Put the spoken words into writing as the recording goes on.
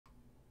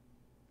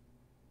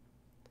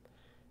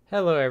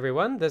Hello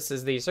everyone, this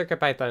is the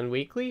CircuitPython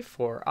Weekly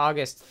for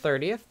August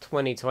 30th,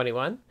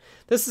 2021.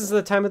 This is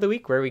the time of the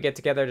week where we get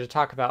together to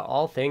talk about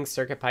all things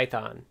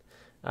CircuitPython.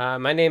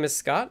 My name is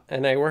Scott,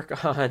 and I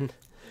work on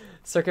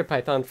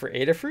CircuitPython for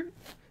Adafruit.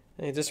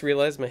 I just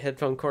realized my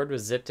headphone cord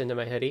was zipped into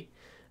my hoodie.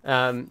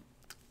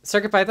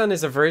 CircuitPython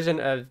is a version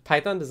of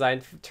Python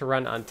designed to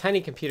run on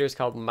tiny computers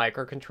called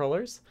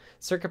microcontrollers.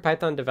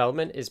 CircuitPython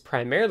development is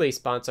primarily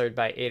sponsored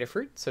by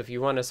Adafruit, so if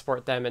you want to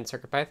support them in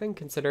CircuitPython,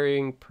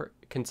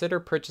 consider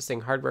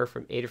purchasing hardware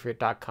from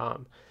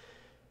adafruit.com.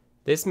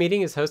 This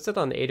meeting is hosted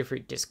on the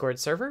Adafruit Discord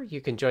server.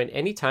 You can join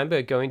anytime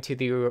by going to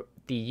the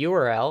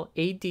URL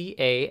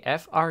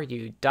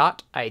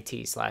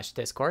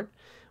adafru.it/discord.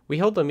 We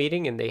hold the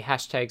meeting in the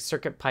hashtag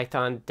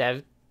CircuitPython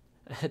dev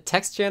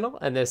text channel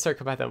and the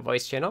CircuitPython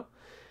voice channel.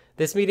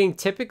 This meeting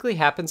typically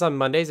happens on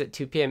Mondays at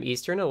 2 p.m.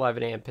 Eastern,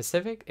 11 a.m.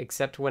 Pacific,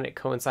 except when it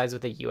coincides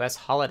with a U.S.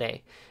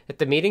 holiday. If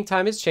the meeting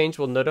time is changed,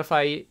 we'll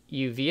notify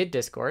you via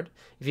Discord.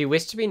 If you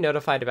wish to be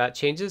notified about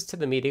changes to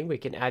the meeting, we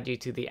can add you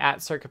to the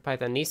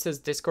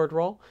 @CircuitPythonistas Discord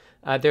role.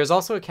 There's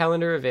also a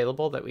calendar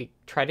available that we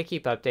try to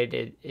keep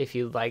updated if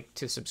you'd like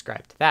to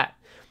subscribe to that.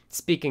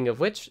 Speaking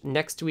of which,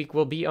 next week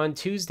will be on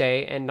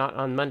Tuesday and not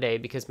on Monday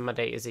because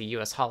Monday is a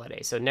U.S.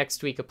 holiday. So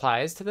next week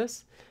applies to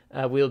this.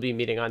 We'll be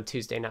meeting on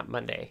Tuesday, not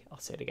Monday. I'll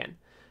say it again.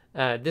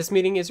 This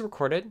meeting is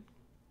recorded.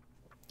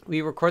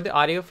 We record the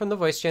audio from the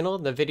voice channel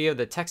and the video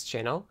the text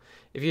channel.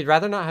 If you'd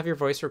rather not have your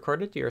voice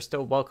recorded, you are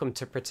still welcome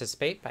to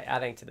participate by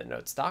adding to the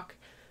notes doc.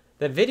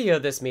 The video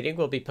of this meeting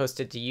will be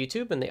posted to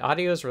YouTube and the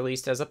audio is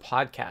released as a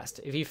podcast.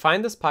 If you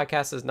find this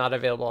podcast is not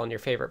available on your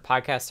favorite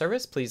podcast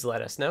service, please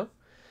let us know.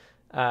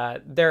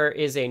 There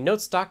is a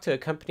notes doc to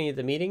accompany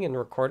the meeting and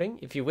recording.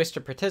 If you wish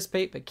to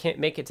participate but can't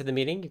make it to the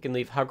meeting, you can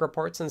leave hug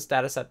reports and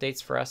status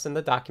updates for us in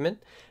the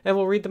document, and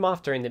we'll read them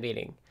off during the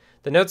meeting.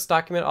 The notes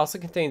document also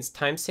contains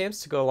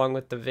timestamps to go along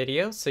with the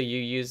video, so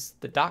you can use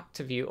the doc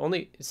to view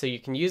only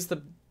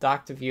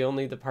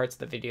the parts of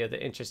the video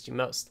that interest you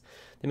most.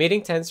 The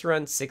meeting tends to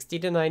run 60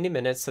 to 90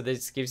 minutes, so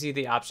this gives you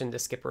the option to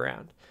skip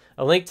around.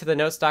 A link to the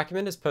notes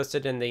document is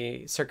posted in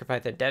the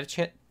CircuitPython dev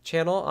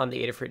channel on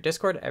the Adafruit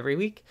Discord every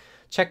week.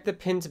 Check the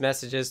pinned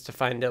messages to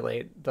find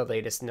the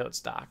latest notes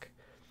doc.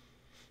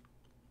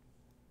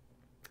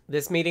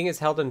 This meeting is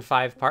held in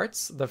 5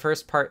 parts. The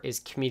first part is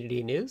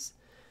community news.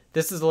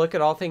 This is a look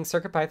at all things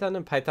CircuitPython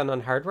and Python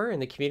on hardware in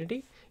the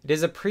community. It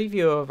is a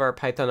preview of our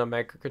Python on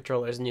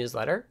microcontrollers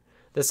newsletter.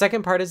 The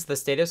second part is the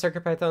state of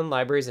CircuitPython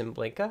libraries in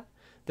Blinka.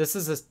 This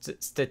is a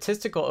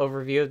statistical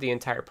overview of the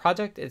entire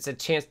project. It's a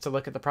chance to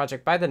look at the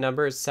project by the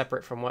numbers,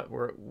 separate from what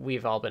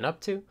we've all been up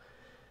to.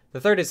 The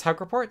third is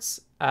Hug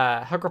Reports.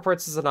 Hug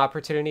Reports is an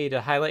opportunity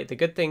to highlight the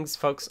good things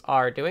folks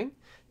are doing,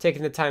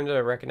 taking the time to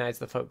recognize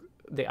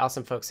the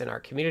awesome folks in our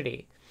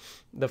community.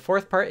 The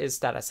fourth part is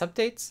Status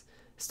Updates.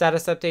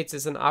 Status Updates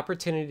is an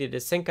opportunity to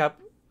sync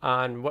up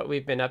on what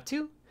we've been up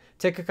to.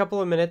 Take a couple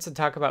of minutes and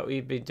talk about what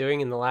we've been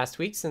doing in the last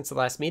week since the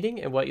last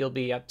meeting and what you'll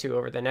be up to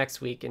over the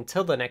next week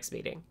until the next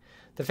meeting.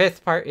 The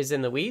fifth part is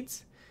In the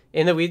Weeds.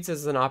 In the Weeds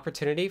is an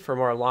opportunity for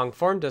more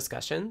long-form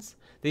discussions.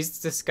 These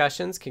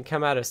discussions can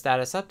come out of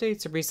status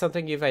updates or be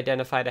something you've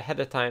identified ahead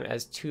of time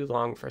as too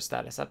long for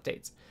status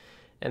updates.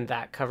 And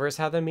that covers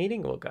how the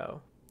meeting will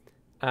go.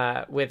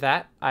 With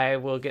that, I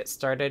will get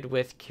started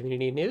with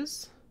community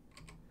news.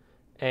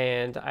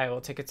 And I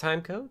will take a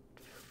time code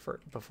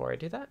before I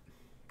do that.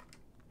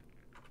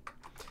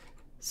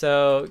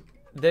 So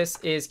this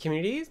is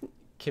community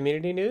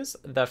news.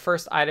 The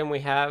first item we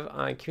have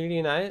on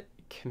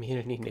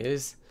community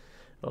news.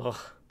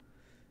 Oh,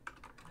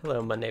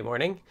 hello, Monday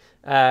morning.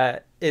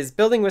 Is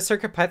Building with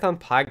CircuitPython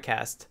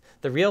podcast.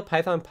 The Real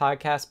Python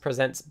podcast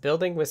presents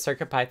Building with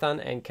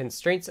CircuitPython and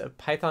Constraints of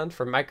Python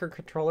for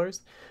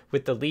Microcontrollers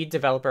with the lead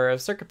developer of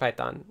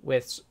CircuitPython,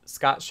 with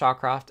Scott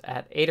Shawcroft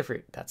at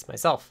Adafruit. That's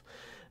myself.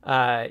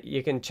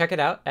 You can check it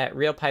out at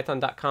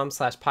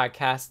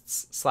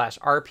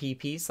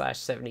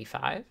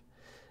realpython.com/podcasts/rpp/75.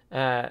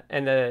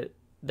 And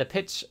the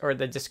pitch or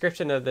the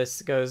description of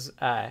this goes,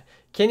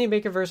 can you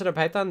make a version of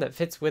Python that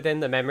fits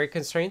within the memory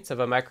constraints of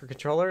a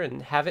microcontroller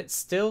and have it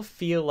still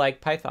feel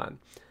like Python?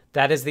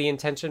 That is the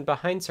intention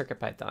behind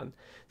CircuitPython.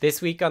 This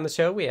week on the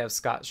show, we have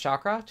Scott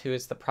Shawcroft, who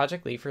is the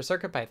project lead for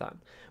CircuitPython.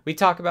 We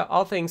talk about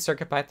all things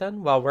CircuitPython.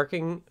 While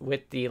working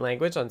with the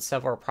language on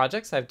several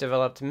projects, I've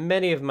developed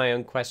many of my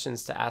own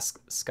questions to ask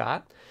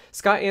Scott.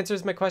 Scott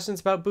answers my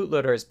questions about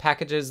bootloaders,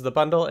 packages, the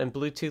bundle, and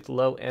Bluetooth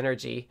Low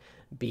Energy,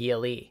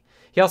 BLE.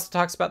 He also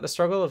talks about the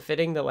struggle of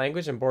fitting the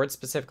language and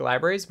board-specific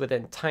libraries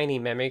within tiny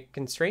memory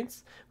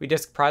constraints. We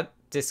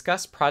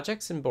discuss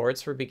projects and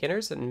boards for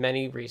beginners and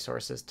many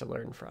resources to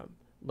learn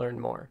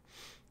more.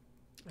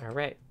 All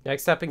right,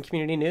 next up in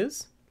community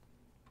news.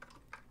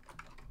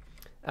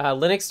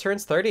 Linux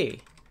turns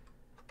 30.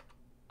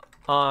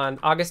 On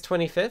August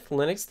 25th,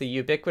 Linux, the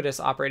ubiquitous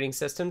operating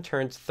system,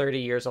 turned 30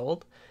 years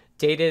old.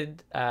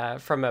 Dated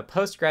from a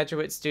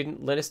postgraduate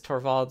student, Linus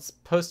Torvalds,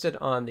 posted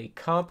on the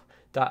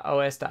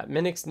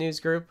comp.os.minix news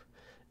group,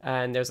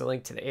 and there's a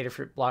link to the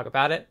Adafruit blog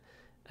about it.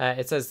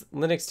 It says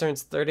Linux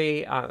turns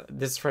 30.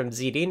 This is from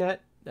ZDNet.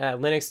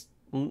 Linux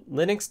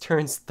Linux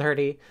turns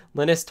 30,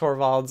 Linus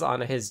Torvalds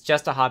on his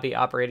Just a Hobby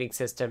operating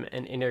system,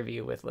 and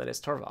interview with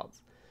Linus Torvalds.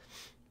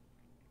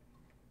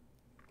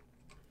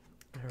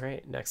 All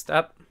right, next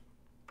up.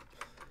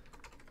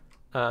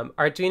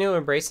 Arduino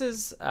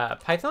embraces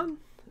Python.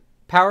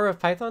 Power of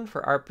Python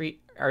for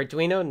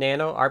Arduino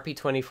Nano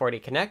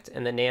RP2040 Connect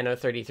and the Nano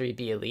 33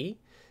 BLE.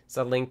 It's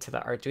a link to the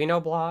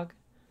Arduino blog.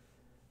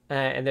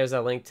 And there's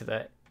a link to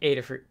the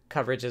Adafruit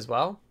coverage as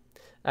well.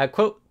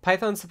 Quote,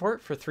 Python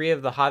support for 3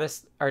 of the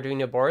hottest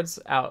Arduino boards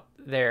out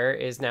there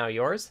is now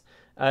yours.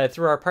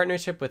 Through our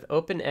partnership with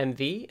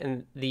OpenMV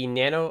and the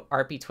Nano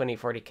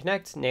RP2040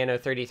 Connect, Nano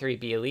 33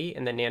 BLE,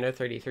 and the Nano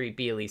 33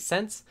 BLE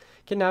Sense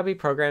can now be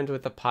programmed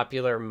with the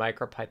popular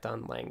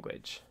MicroPython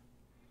language.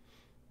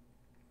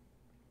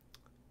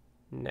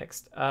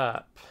 Next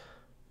up.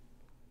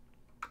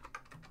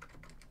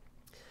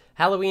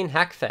 Halloween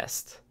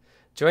Hackfest.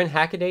 Join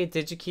Hackaday,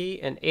 DigiKey,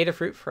 and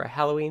Adafruit for a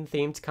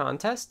Halloween-themed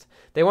contest.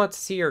 They want to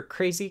see your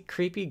crazy,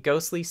 creepy,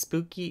 ghostly,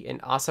 spooky, and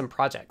awesome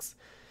projects.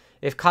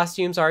 If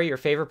costumes are your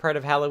favorite part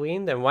of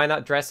Halloween, then why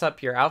not dress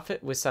up your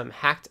outfit with some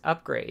hacked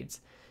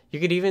upgrades?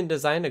 You could even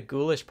design a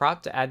ghoulish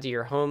prop to add to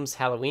your home's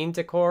Halloween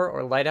decor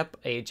or light up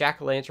a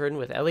jack-o'-lantern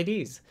with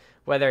LEDs.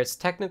 Whether it's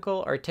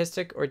technical,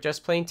 artistic, or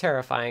just plain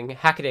terrifying,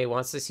 Hackaday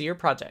wants to see your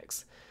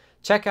projects.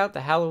 Check out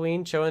the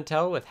Halloween Show and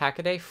Tell with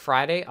Hackaday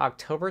Friday,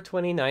 October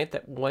 29th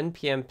at 1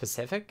 p.m.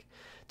 Pacific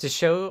to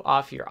show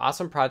off your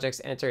awesome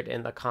projects entered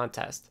in the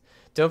contest.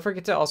 Don't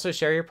forget to also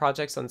share your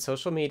projects on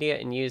social media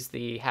and use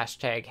the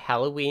hashtag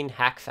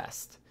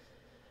HalloweenHackFest.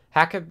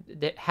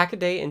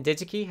 Hackaday and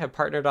DigiKey have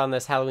partnered on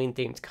this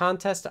Halloween-themed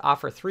contest to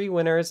offer 3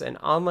 winners an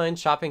online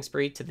shopping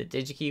spree to the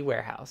DigiKey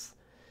warehouse.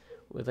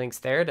 With links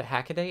there to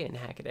Hackaday and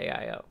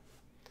Hackaday.io.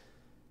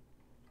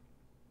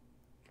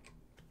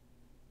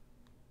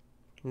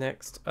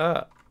 Next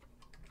up,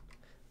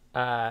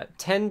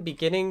 10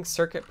 beginning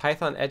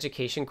CircuitPython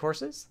education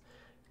courses.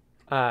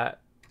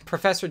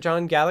 Professor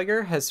John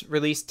Gallagher has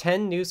released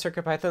 10 new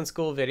CircuitPython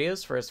school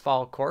videos for his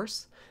fall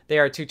course. They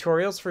are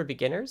tutorials for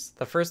beginners.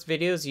 The first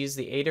videos use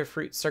the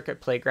Adafruit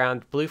Circuit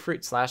Playground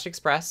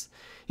Bluefruit/Express.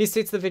 He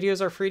states the videos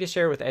are free to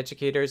share with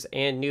educators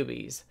and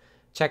newbies.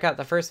 Check out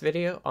the first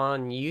video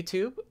on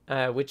YouTube,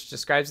 which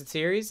describes the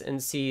series,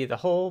 and see the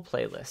whole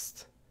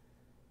playlist.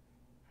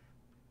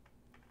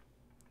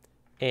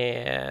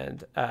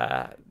 And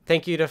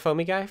thank you to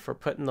Foamy Guy for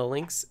putting the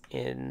links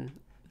in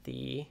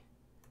the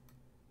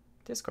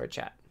Discord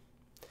chat.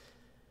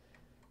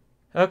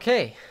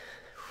 Okay,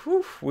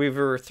 we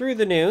were through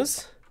the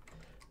news.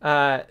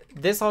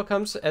 This all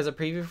comes as a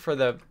preview for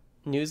the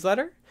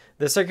newsletter.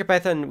 The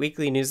CircuitPython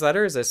weekly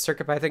newsletter is a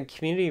CircuitPython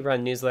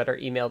community-run newsletter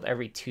emailed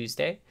every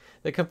Tuesday.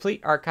 The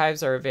complete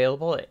archives are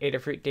available at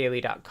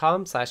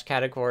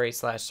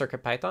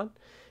adafruitdaily.com/category/CircuitPython.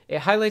 It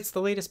highlights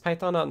the latest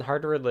Python on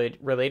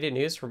hardware-related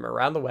news from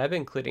around the web,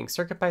 including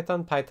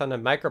CircuitPython, Python,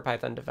 and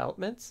MicroPython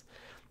developments.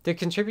 To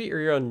contribute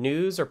your own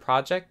news or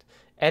project,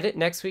 edit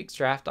next week's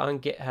draft on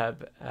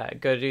GitHub.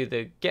 Go to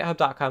the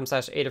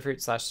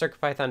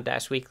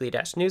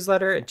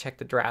github.com/adafruit/CircuitPython-weekly-newsletter and check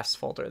the drafts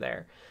folder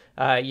there.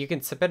 You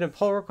can submit a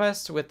pull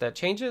request with the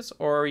changes,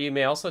 or you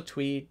may also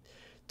tag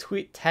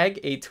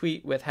a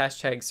tweet with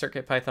hashtag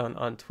CircuitPython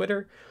on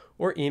Twitter,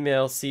 or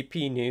email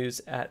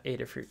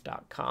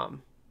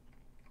cpnews@adafruit.com.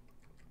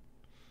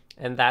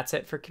 And that's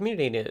it for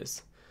community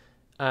news.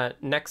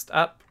 Next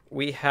up,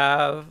 we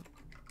have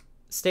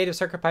State of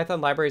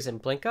CircuitPython libraries in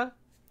Blinka.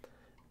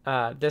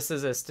 This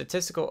is a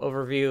statistical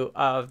overview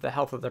of the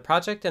health of the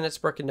project, and it's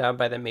broken down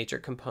by the major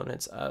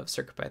components of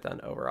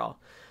CircuitPython overall.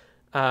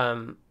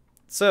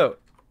 So,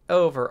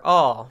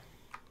 overall,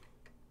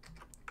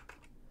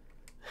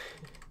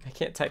 I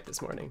can't type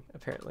this morning,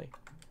 apparently.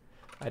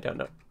 I don't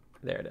know.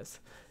 There it is.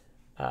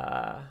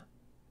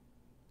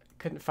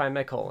 Couldn't find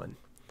my colon.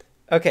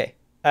 Okay.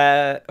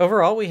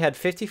 Overall, we had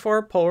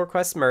 54 pull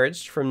requests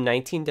merged from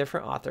 19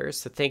 different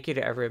authors. So thank you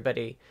to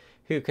everybody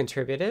who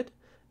contributed.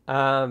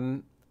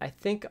 I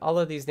think all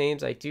of these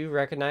names I do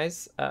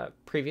recognize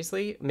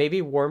previously.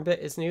 Maybe Warmbit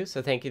is new,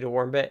 so thank you to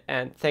Warmbit.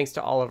 And thanks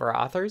to all of our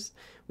authors.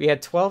 We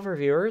had 12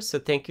 reviewers, so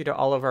thank you to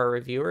all of our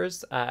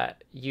reviewers.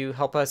 You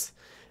help us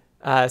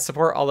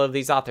support all of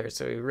these authors,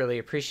 so we really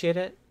appreciate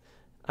it.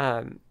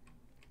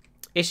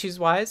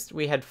 Issues-wise,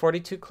 we had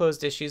 42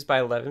 closed issues by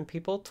 11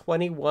 people,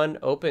 21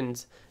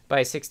 opened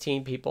by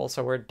 16 people,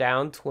 so we're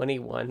down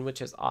 21, which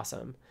is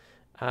awesome.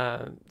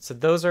 So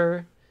those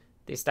are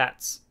the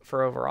stats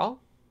for overall.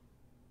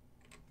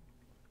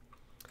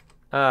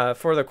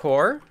 For the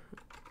core,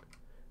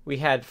 we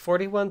had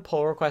 41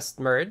 pull requests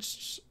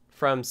merged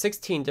from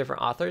 16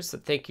 different authors, so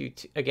thank you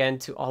again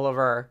to all of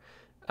our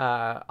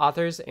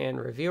authors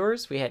and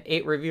reviewers. We had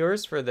 8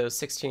 reviewers for those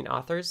 16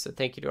 authors, so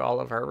thank you to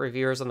all of our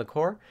reviewers on the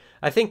core.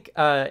 I think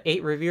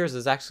 8 reviewers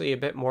is actually a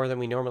bit more than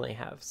we normally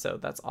have, so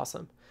that's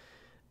awesome.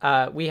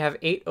 We have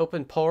 8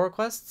 open pull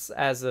requests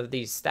as of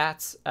these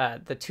stats.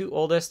 The 2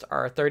 oldest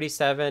are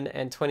 37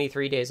 and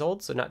 23 days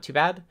old, so not too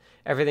bad.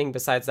 Everything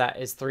besides that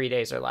is 3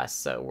 days or less,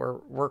 so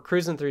we're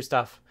cruising through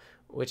stuff,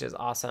 which is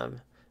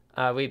awesome.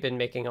 We've been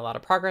making a lot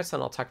of progress,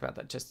 and I'll talk about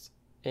that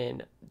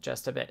in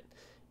just a bit.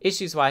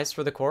 Issues-wise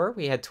for the core,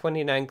 we had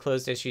 29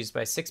 closed issues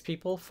by 6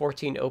 people,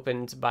 14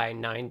 opened by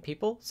 9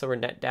 people, so we're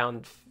net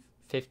down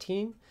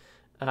 15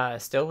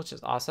 still, which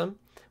is awesome.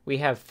 We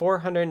have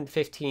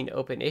 415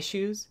 open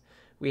issues.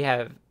 We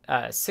have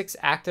 6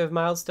 active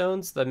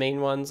milestones. The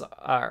main ones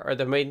are, or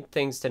the main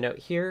things to note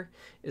here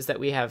is that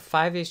we have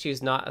 5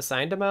 issues not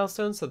assigned a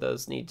milestone, so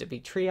those need to be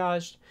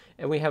triaged.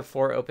 And we have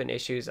 4 open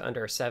issues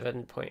under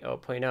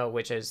 7.0.0,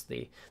 which is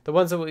the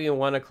ones that we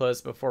want to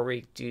close before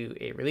we do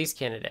a release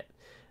candidate.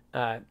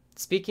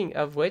 Speaking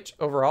of which,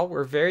 overall,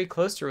 we're very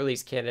close to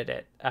release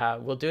candidate.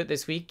 We'll do it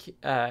this week,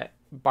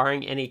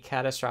 barring any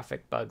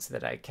catastrophic bugs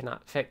that I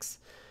cannot fix.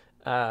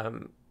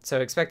 So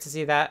expect to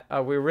see that.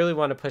 We really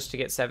want to push to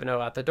get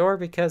 7.0 out the door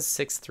because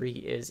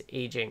 6.3 is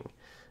aging.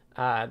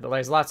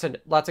 There's lots of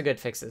good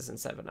fixes in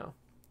 7.0.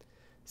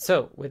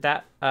 So with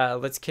that,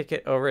 let's kick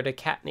it over to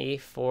Kattni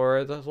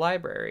for the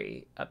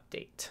library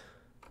update.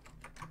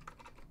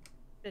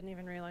 Didn't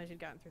even realize you'd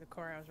gotten through the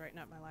core. I was writing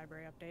up my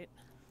library update.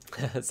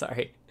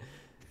 Sorry.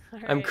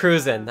 Right, I'm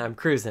cruising. I'm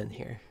cruising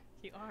here.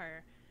 You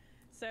are.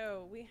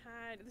 So we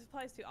had, this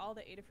applies to all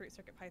the Adafruit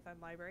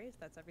CircuitPython libraries.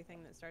 That's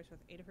everything that starts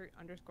with Adafruit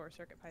 _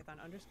 CircuitPython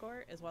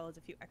 _ as well as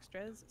a few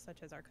extras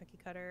such as our cookie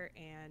cutter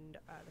and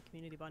the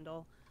community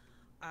bundle.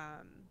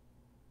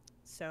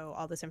 So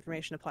all this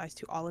information applies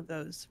to all of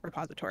those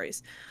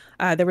repositories.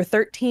 There were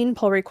 13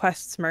 pull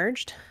requests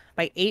merged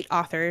by 8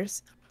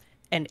 authors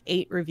and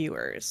 8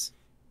 reviewers.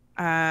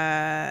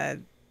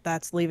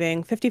 That's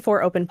leaving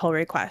 54 open pull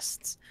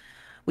requests.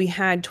 We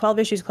had 12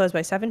 issues closed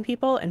by 7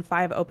 people and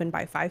 5 opened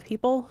by 5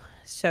 people.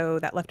 So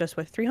that left us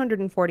with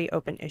 340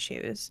 open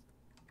issues.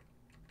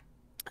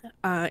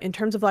 In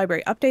terms of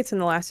library updates in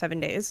the last 7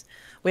 days,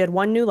 we had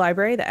 1 new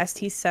library, the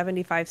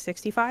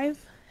ST7565,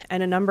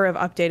 and a number of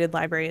updated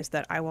libraries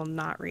that I will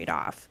not read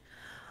off.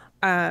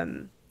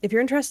 If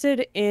you're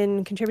interested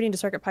in contributing to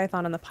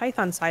CircuitPython on the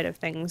Python side of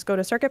things, go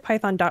to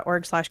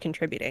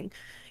circuitpython.org/contributing.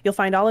 You'll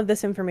find all of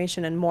this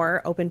information and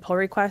more: open pull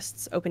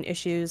requests, open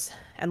issues,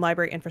 and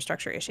library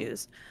infrastructure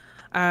issues.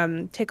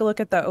 Take a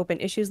look at the open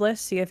issues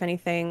list, see if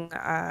anything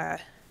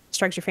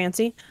strikes your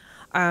fancy.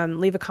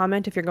 Leave a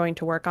comment if you're going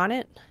to work on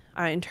it.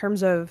 In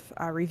terms of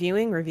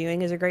reviewing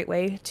is a great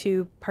way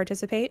to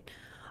participate.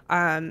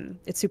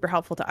 It's super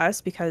helpful to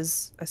us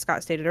because, as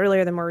Scott stated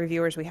earlier, the more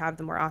reviewers we have,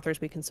 the more authors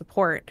we can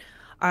support.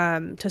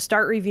 To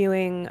start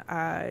reviewing,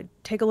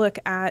 take a look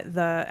at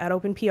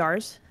open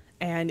PRs,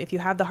 and if you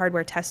have the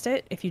hardware, test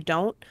it. If you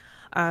don't,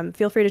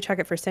 feel free to check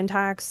it for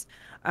syntax,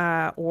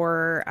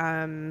 or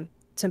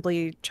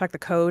simply check the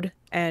code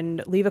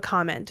and leave a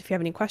comment. If you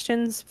have any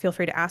questions, feel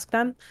free to ask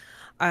them.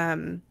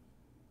 And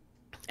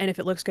if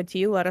it looks good to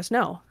you, let us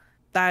know.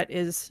 That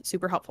is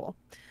super helpful.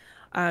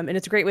 And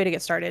it's a great way to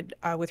get started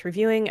with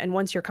reviewing. And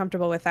once you're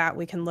comfortable with that,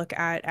 we can look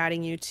at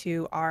adding you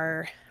to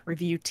our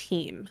review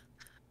team.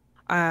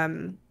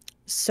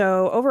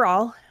 So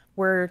overall,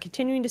 we're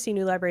continuing to see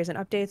new libraries and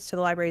updates to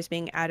the libraries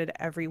being added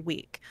every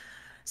week.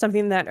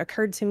 Something that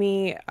occurred to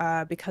me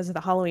because of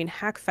the Halloween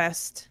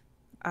Hackfest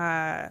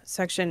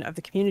section of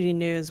the community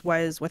news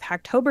was, with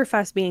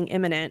Hacktoberfest being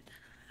imminent,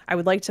 I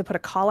would like to put a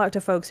call out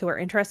to folks who are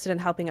interested in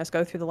helping us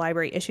go through the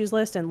library issues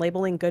list and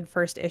labeling good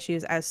first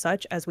issues as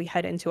such as we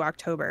head into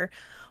October,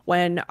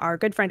 when our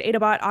good friend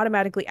Adabot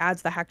automatically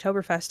adds the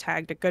Hacktoberfest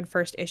tag to good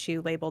first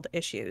issue labeled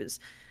issues.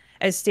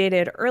 As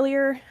stated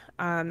earlier,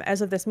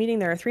 as of this meeting,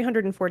 there are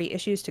 340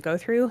 issues to go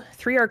through.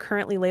 3 are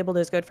currently labeled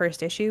as good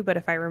first issue, but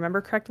if I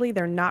remember correctly,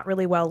 they're not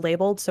really well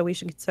labeled, so we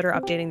should consider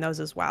updating those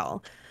as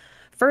well.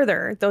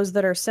 Further, those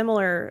that are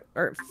similar,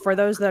 or for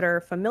those that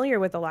are familiar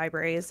with the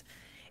libraries,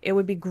 it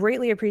would be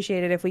greatly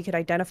appreciated if we could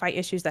identify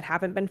issues that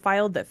haven't been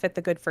filed that fit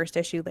the good first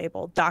issue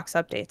label, docs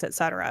updates,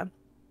 etc.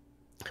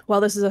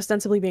 While this is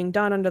ostensibly being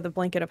done under the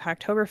blanket of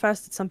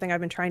Hacktoberfest, it's something I've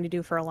been trying to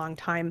do for a long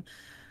time,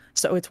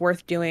 so it's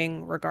worth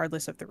doing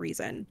regardless of the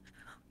reason.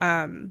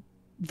 Having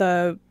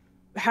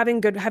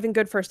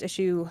good first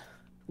issue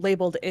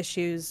labeled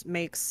issues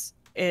makes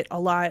it a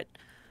lot,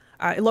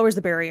 it lowers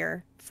the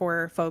barrier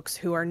for folks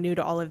who are new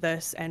to all of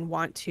this and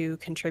want to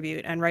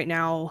contribute. And right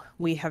now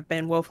we have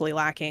been woefully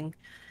lacking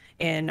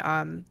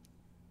in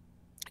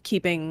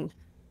keeping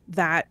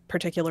that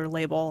particular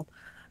label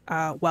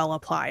well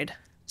applied.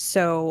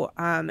 So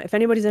if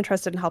anybody's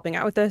interested in helping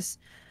out with this,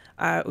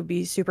 it would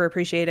be super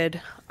appreciated.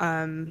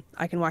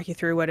 I can walk you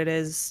through what it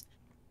is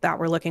that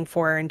we're looking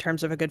for in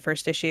terms of a good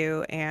first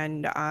issue,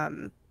 and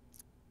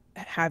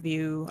have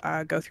you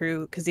go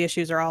through, because the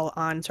issues are all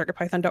on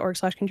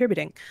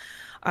circuitpython.org/contributing.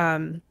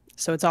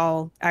 So it's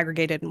all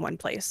aggregated in one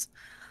place.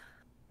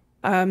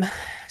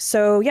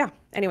 So yeah,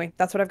 anyway,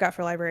 that's what I've got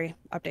for library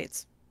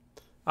updates.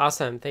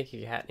 Awesome. Thank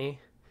you, Kattni.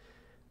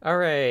 All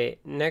right,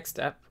 next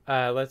up,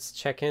 let's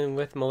check in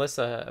with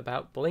Melissa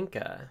about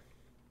Blinka.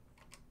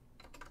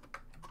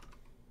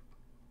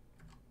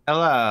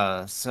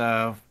 Hello.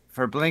 So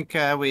for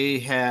Blinka,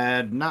 we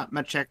had not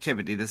much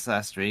activity this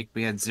last week.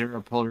 We had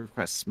 0 pull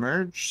requests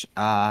merged.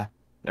 There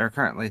are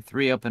currently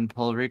 3 open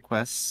pull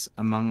requests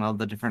among all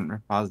the different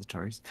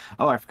repositories.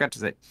 Oh, I forgot to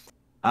say,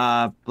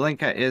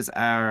 Blinka is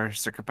our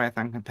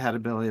CircuitPython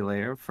compatibility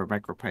layer for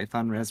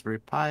MicroPython, Raspberry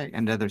Pi,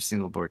 and other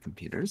single board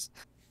computers.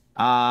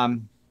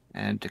 And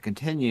to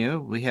continue,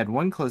 we had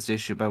one closed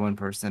issue by one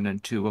person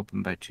and 2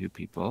 open by 2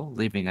 people,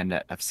 leaving a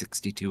net of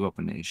 62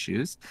 open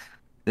issues.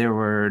 There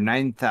were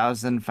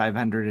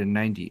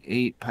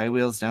 9,598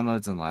 PyWheels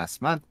downloads in the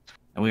last month,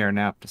 and we are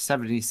now up to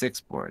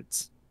 76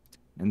 boards.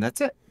 And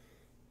that's it.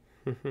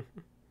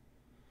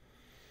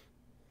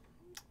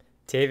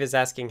 Dave is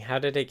asking, how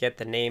did it get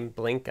the name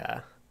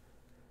Blinka?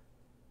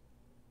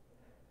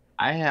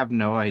 I have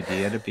no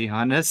idea, to be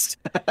honest.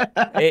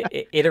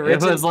 It It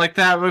was like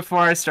that before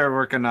I started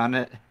working on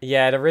it.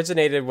 Yeah, it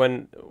originated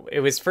when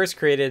it was first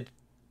created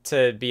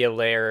to be a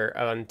layer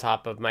on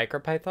top of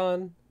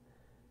MicroPython.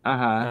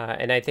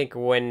 And I think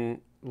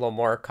when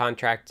Lamore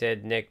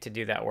contracted Nick to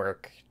do that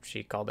work,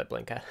 she called it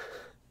Blinka.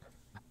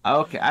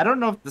 Okay, I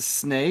don't know if the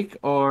snake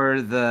or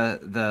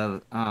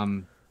the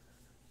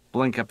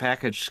Blinka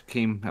package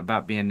came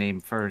about being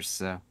named first.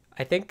 So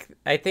I think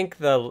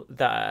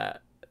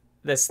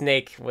the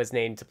snake was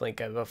named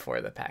Blinka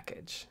before the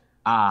package.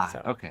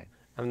 So okay.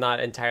 I'm not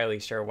entirely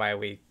sure why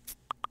we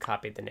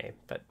copied the name,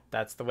 but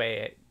that's the way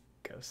it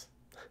goes.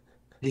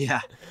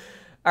 Yeah.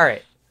 All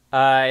right.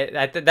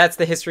 That's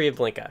the history of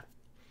Blinka.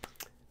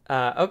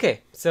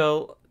 Okay,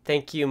 so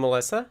thank you,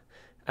 Melissa,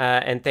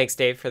 and thanks,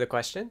 Dave, for the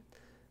question.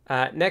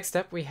 Next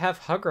up, we have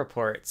Hug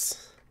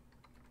Reports.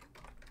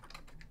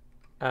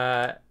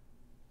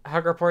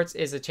 Hug Reports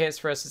is a chance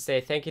for us to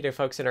say thank you to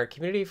folks in our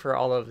community for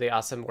all of the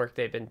awesome work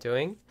they've been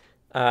doing.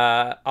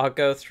 I'll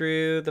go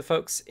through the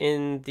folks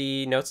in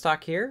the note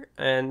stock here,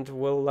 and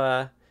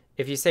we'll,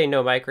 if you say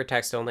no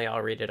microtext only,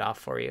 I'll read it off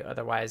for you.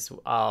 Otherwise,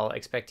 I'll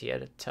expect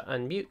you to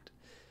unmute.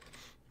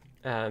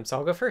 So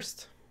I'll go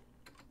first.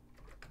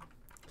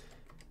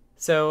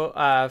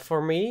 So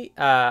for me,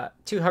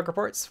 2 Hug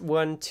Reports.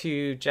 One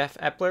to Jeff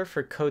Epler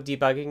for code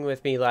debugging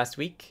with me last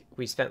week.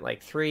 We spent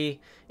like 3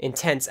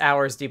 intense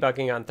hours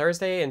debugging on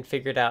Thursday and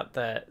figured out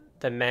the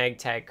mag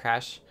tag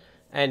crash.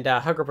 And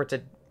Hug Report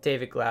to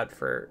David Gloud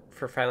for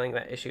filing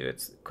that issue.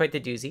 It's quite the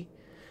doozy.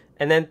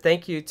 And then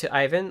thank you to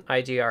Ivan,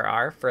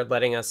 IGRR, for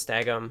letting us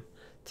stag him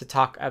to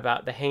talk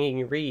about the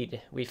hanging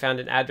read. We found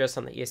an address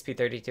on the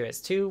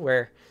ESP32S2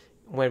 where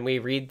when we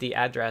read the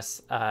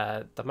address,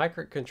 the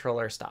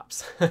microcontroller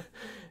stops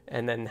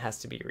and then has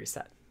to be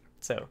reset.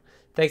 So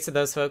thanks to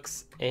those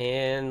folks.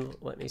 And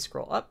let me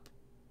scroll up.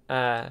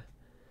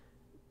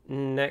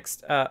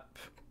 Next up,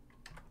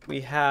 we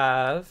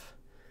have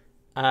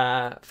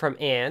from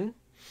Anne,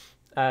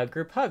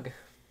 group hug.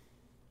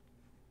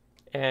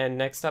 And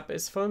next up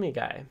is Foamy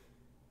Guy.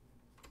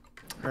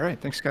 All right,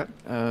 thanks, Scott.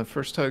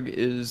 First hug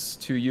is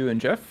to you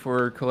and Jeff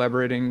for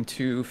collaborating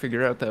to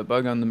figure out that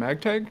bug on the mag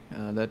tag.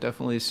 That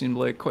definitely seemed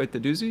like quite the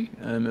doozy.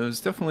 It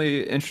was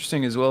definitely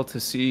interesting as well to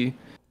see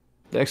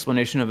the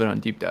explanation of it on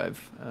Deep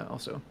Dive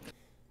also.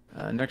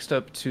 Next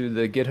up to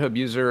the GitHub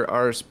user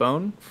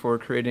rsbone for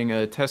creating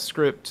a test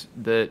script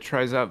that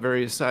tries out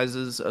various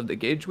sizes of the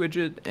gauge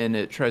widget, and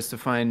it tries to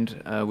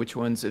find which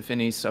ones, if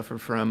any, suffer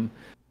from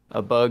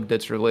a bug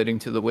that's relating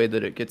to the way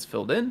that it gets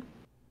filled in.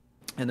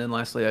 And then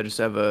lastly, I just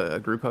have a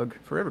group hug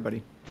for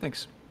everybody.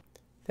 Thanks.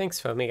 Thanks,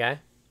 Foamy Guy.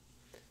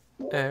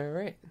 All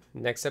right.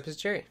 Next up is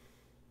Jerry.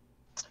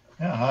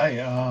 Yeah,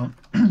 hi.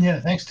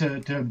 Yeah, thanks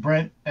to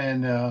Brent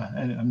and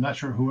I'm not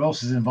sure who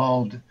else is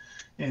involved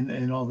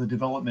in all the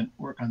development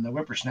work on the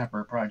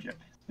Whippersnapper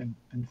project. It's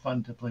been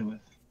fun to play with.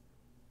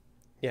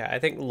 Yeah, I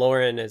think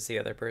Lauren is the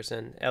other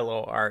person.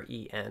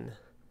 Loren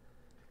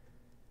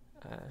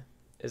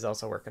is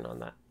also working on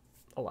that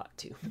a lot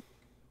too.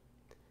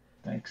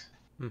 Thanks.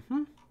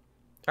 Mm-hmm.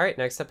 All right,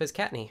 next up is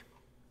Kattni.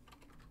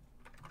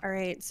 All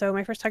right, so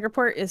my first hug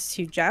report is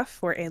to Jeff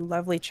for a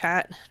lovely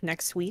chat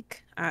next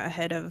week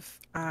ahead of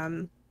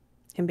him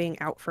being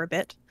out for a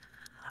bit.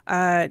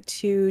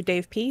 To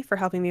Dave P for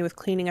helping me with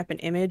cleaning up an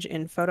image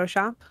in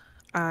Photoshop.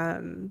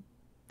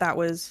 That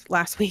was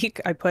last week.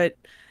 It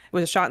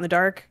was a shot in the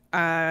dark,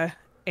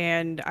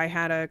 and I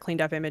had a cleaned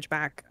up image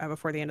back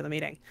before the end of the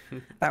meeting.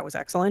 That was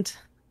excellent.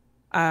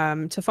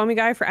 To Foamy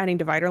Guy for adding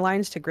divider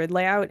lines to grid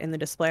layout in the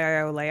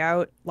Display.io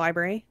layout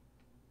library.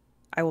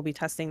 I will be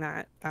testing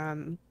that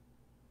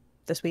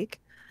this week.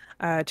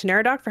 To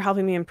Neradoc for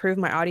helping me improve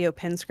my audio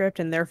pin script,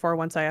 and therefore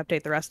once I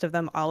update the rest of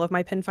them, all of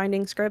my pin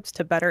finding scripts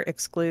to better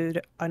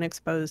exclude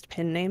unexposed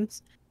pin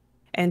names.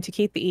 And to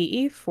Keith the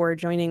EE for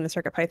joining the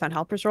CircuitPython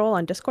helpers role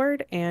on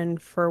Discord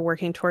and for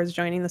working towards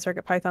joining the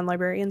CircuitPython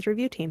librarians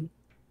review team.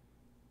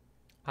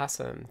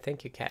 Awesome.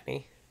 Thank you,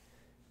 Kattni.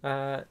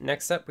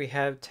 Next up, we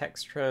have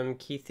text from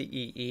Keith the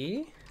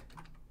EE,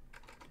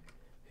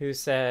 who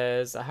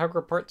says, a hug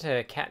report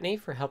to Kattni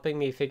for helping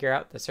me figure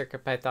out the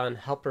CircuitPython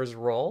helpers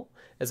role,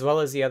 as well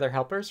as the other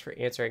helpers for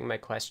answering my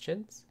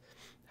questions.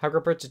 Hug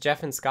report to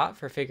Jeff and Scott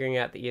for figuring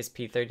out the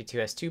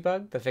ESP32S2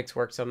 bug. The fix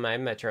works on my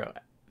Metro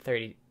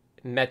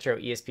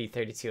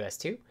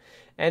ESP32S2.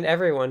 And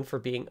everyone for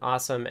being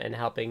awesome and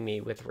helping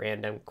me with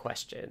random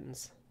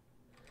questions.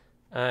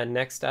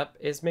 Next up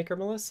is Maker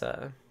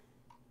Melissa.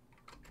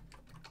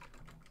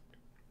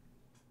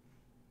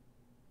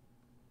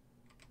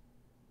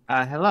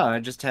 Hello, I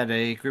just had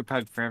a group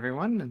hug for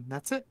everyone, and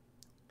that's it.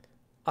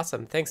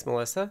 Awesome. Thanks,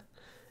 Melissa.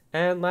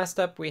 And last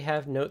up, we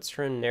have notes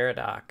from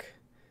Neradoc,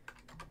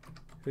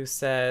 who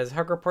says,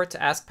 Hug report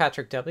to Ask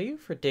Patrick W.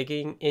 for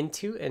digging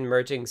into and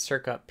merging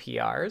CircUp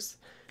PRs.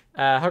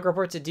 Hug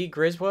report to D.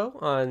 Griswold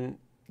on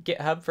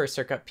GitHub for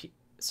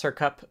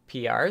CircUp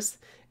PRs.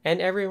 And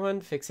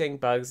everyone fixing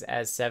bugs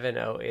as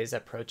 7.0 is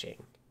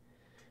approaching.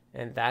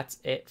 And that's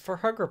it for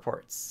Hug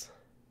reports.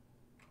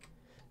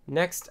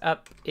 Next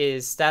up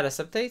is status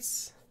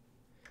updates.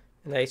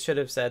 And I should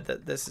have said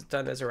that this is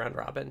done as a round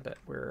robin, but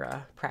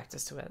we're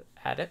practiced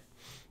at it.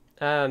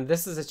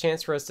 This is a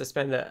chance for us to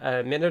spend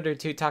a minute or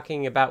two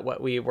talking about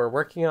what we were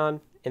working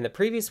on in the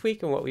previous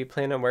week and what we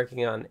plan on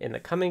working on in the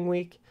coming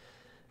week.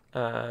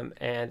 And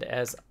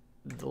as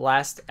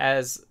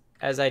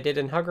I did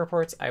in Hug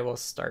reports, I will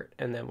start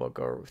and then we'll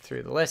go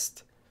through the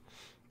list.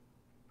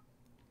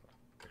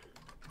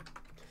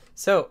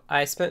 So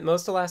I spent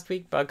most of last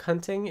week bug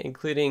hunting,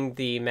 including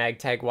the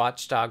MagTag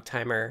Watchdog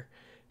timer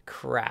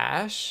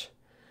crash.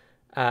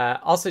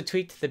 Also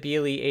tweaked the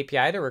BLE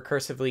API to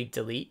recursively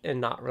delete and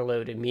not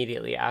reload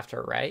immediately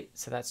after a write,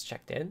 so that's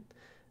checked in.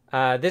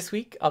 This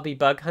week I'll be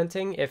bug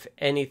hunting if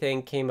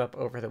anything came up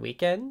over the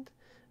weekend.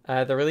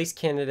 The release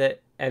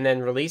candidate, and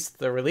then release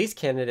the release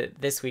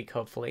candidate this week,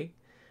 hopefully.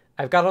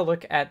 I've got to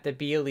look at the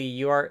BLE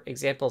UART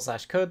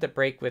example/code that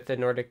break with the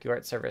Nordic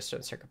UART service from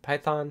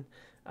CircuitPython.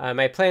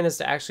 My plan is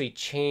to actually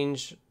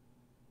change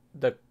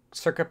the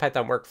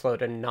CircuitPython workflow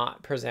to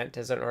not present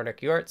as an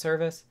Nordic UART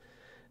service.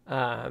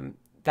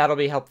 That'll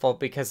be helpful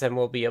because then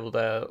we'll be able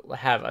to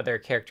have other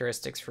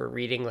characteristics for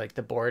reading, like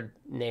the board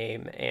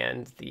name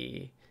and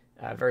the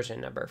version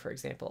number, for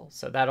example.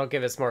 So that'll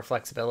give us more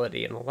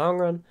flexibility in the long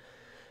run.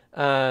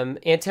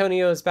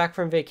 Antonio is back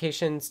from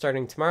vacation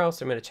starting tomorrow,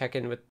 so I'm going to check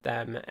in with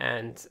them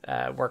and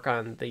work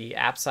on the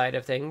app side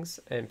of things,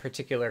 in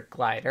particular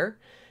Glider.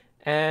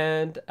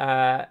 And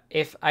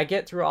if I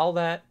get through all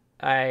that,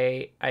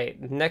 I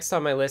next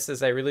on my list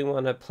is I really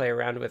want to play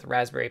around with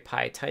Raspberry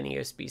Pi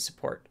TinyUSB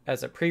support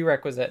as a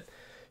prerequisite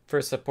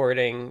for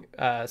supporting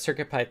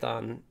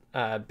CircuitPython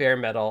bare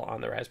metal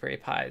on the Raspberry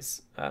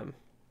Pis,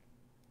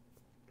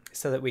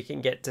 so that we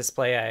can get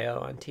display I/O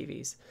on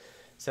TVs.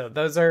 So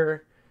those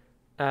are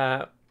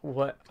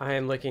what I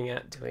am looking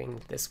at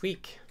doing this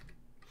week.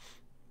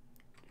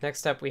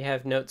 Next up, we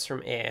have notes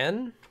from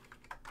Anne.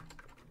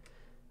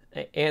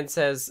 Anne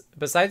says,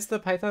 besides the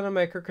Python on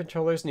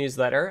Microcontrollers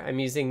newsletter, I'm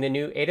using the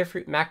new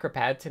Adafruit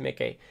MacroPad to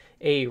make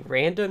a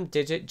random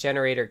digit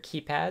generator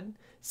keypad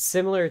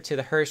similar to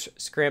the Hirsch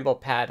Scramble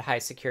Pad high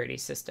security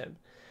system.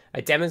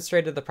 I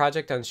demonstrated the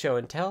project on Show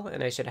and Tell,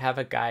 and I should have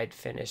a guide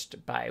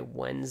finished by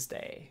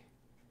Wednesday.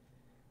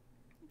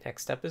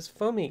 Next up is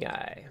Foamy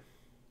Guy.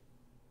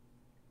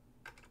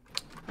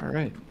 All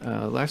right.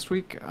 Last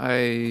week,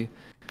 I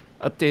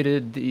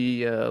updated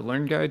the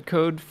Learn Guide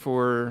code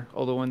for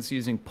all the ones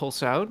using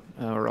Pulse Out,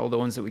 or all the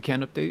ones that we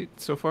can update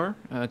so far,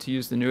 to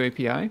use the new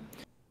API.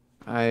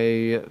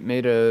 I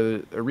made a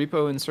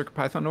repo in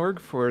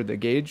CircuitPython.org for the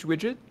gauge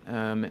widget,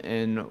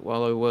 and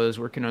while I was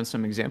working on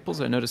some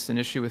examples, I noticed an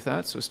issue with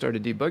that, so I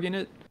started debugging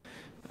it.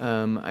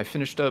 I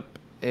finished up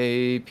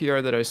a PR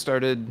that I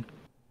started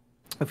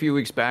a few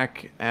weeks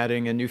back,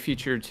 adding a new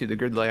feature to the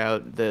grid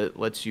layout that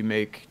lets you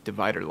make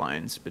divider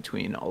lines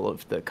between all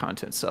of the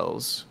content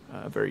cells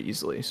very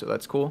easily, so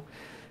that's cool.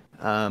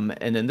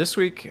 And then this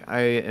week, I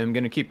am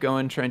going to keep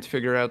going, trying to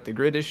figure out the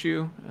grid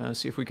issue,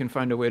 see if we can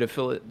find a way to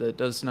fill it that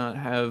does not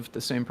have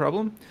the same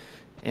problem.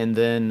 And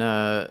then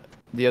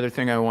the other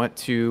thing I want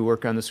to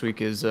work on this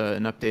week is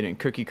an update in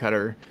Cookie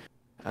Cutter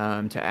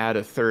to add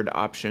a third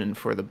option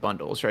for the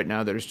bundles. Right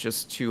now, there's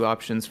just 2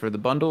 options for the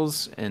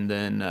bundles, and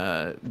then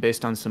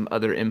based on some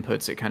other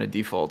inputs, it kind of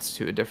defaults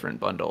to a different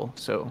bundle.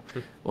 So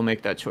we'll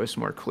make that choice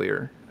more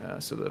clear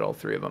so that all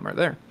 3 of them are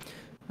there.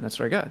 And that's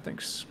what I got.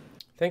 Thanks.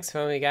 Thanks,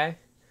 Foamy Guy.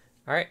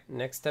 All right,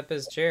 next up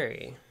is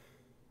Jerry.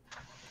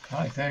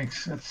 Hi,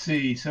 thanks. Let's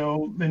see.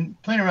 So, been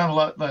playing around a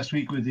lot last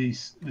week with the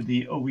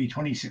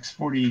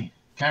OV2640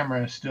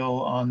 camera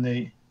still on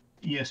the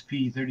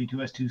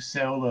ESP32S2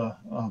 cell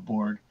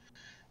board,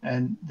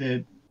 and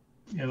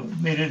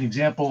made an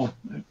example,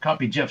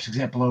 copied Jeff's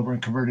example over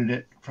and converted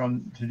it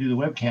to do the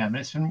webcam. And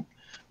it's been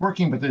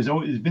working, but there's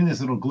been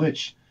this little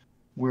glitch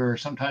where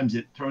sometimes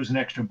it throws an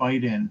extra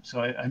byte in.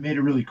 So I made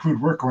a really crude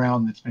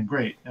workaround that's been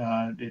great.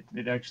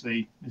 It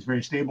actually is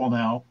very stable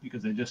now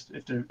because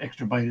if the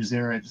extra byte is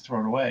there, I just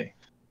throw it away.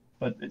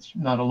 But it's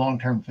not a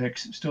long-term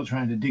fix. Still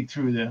trying to dig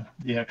through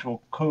the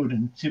actual code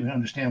and see if I can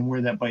understand where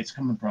that byte's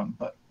coming from,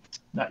 but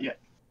not yet.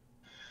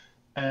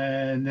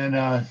 And then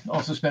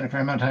also spent a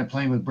fair amount of time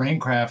playing with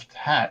Braincraft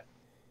Hat.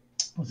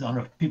 I don't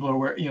know if people are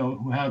aware,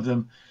 who have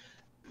them.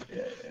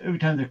 Every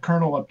time the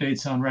kernel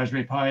updates on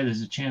Raspberry Pi,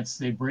 there's a chance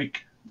they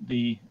break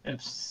the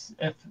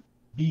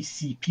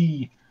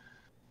FBCP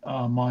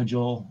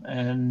module,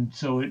 and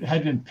so it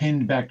had been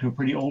pinned back to a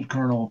pretty old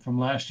kernel from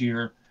last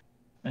year,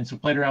 and so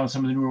played around with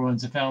some of the newer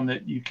ones and found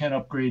that you can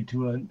upgrade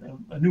to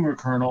a newer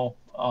kernel,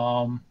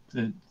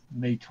 the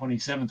May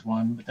 27th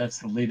one, but that's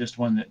the latest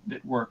one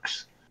that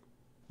works.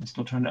 I'm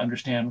still trying to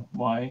understand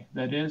why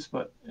that is,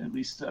 but at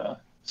least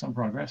some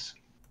progress.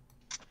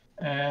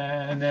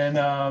 And then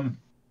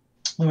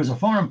there was a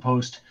forum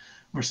post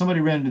where somebody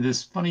ran into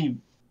this funny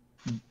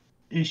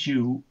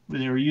issue where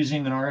they were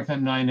using an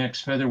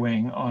RFM9X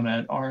Featherwing on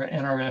an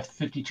NRF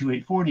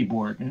 52840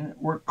 board, and it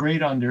worked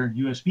great under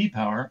USB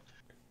power,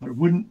 but it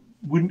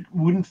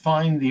wouldn't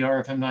find the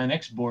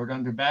RFM9X board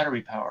under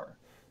battery power.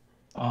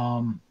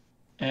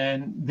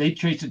 And they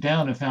traced it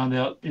down and found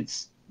out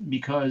it's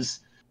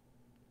because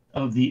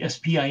of the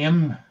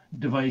SPIM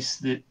device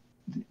that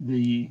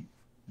the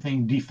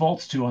thing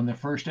defaults to on the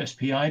first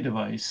SPI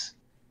device.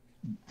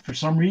 For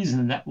some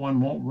reason, that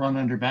one won't run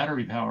under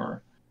battery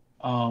power.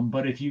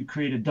 But if you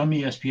create a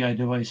dummy SPI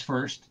device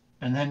first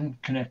and then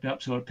connect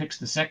up so it picks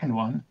the second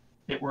one,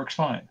 it works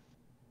fine.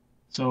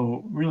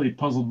 So really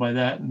puzzled by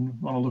that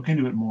and want to look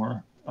into it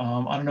more.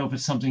 I don't know if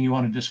it's something you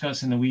want to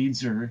discuss in the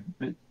weeds or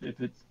if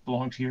it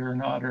belongs here or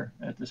not, or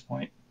at this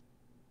point.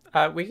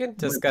 We can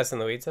discuss in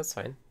the weeds. That's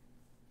fine.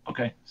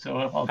 Okay,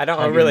 so I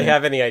don't really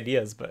have any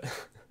ideas, but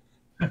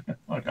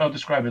I'll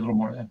describe it a little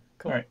more then.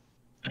 Cool. All right,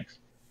 thanks.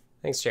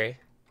 Thanks, Jerry.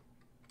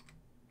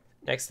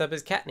 Next up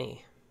is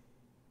Kattni.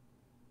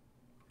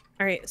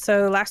 All right,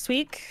 so last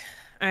week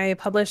I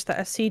published the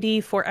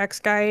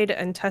SCD4X guide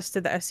and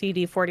tested the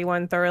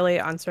SCD41 thoroughly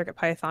on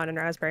CircuitPython and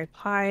Raspberry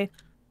Pi.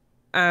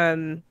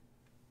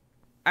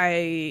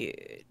 I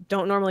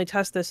don't normally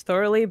test this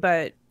thoroughly,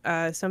 but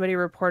somebody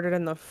reported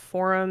in the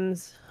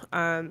forums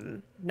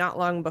not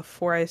long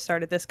before I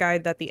started this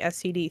guide that the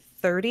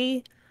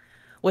SCD30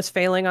 was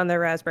failing on their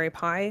Raspberry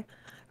Pi.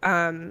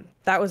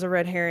 That was a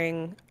red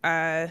herring.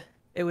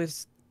 It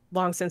was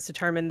long since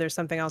determined there's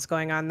something else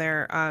going on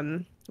there.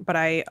 But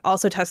I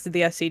also tested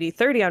the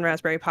SCD30 on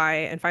Raspberry Pi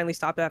and finally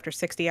stopped it after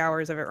 60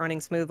 hours of it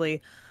running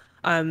smoothly.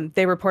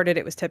 They reported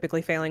it was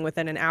typically failing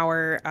within an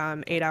hour,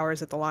 8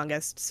 hours at the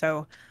longest.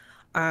 So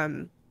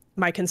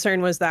my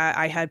concern was that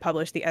I had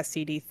published the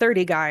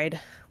SCD30 guide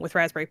with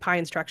Raspberry Pi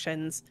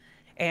instructions,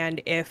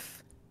 and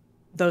if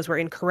those were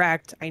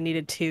incorrect, I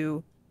needed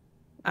to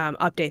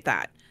update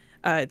that.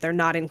 They're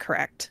not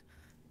incorrect.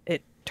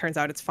 It turns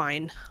out it's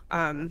fine.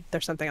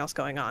 There's something else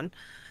going on.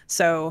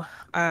 So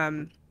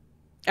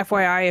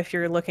FYI, if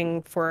you're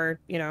looking for,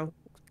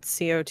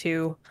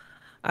 CO2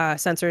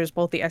 sensors,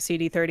 both the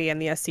SCD30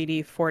 and the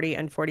SCD40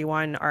 and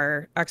 41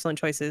 are excellent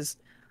choices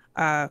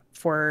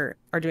for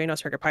Arduino,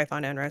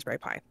 CircuitPython, and Raspberry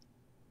Pi.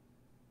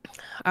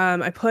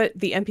 I put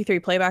the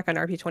MP3 playback on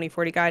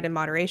RP2040 guide in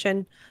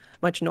moderation.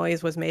 Much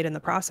noise was made in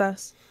the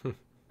process.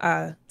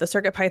 The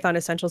CircuitPython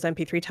Essentials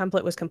MP3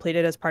 template was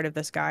completed as part of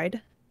this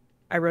guide.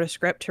 I wrote a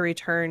script to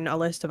return a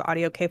list of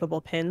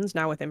audio-capable pins,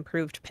 now with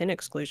improved pin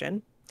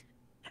exclusion,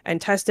 and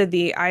tested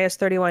the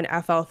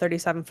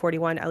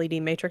IS31FL3741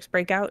 LED matrix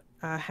breakout.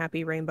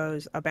 Happy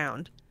rainbows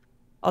abound.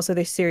 Also,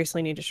 they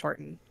seriously need to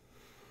shorten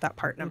that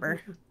part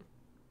number.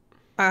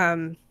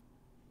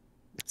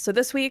 So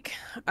this week,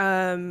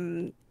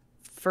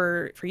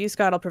 for you,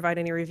 Scott, I'll provide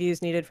any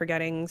reviews needed for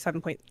getting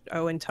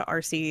 7.0 into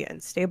RC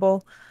and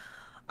stable.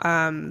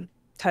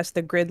 Test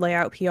the grid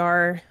layout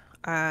PR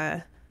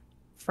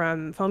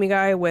from Foamy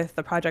Guy with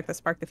the project that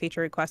sparked the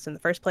feature request in the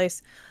first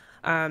place.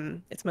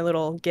 It's my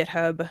little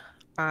GitHub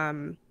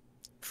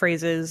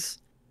phrases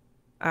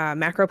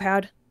macro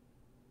pad.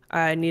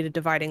 I needed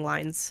dividing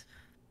lines.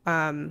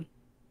 And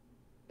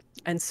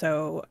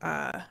so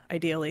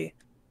ideally,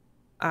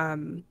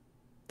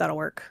 that'll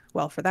work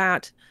well for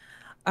that.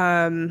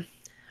 I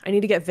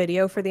need to get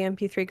video for the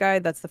MP3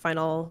 guide. That's the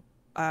final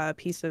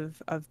piece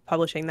of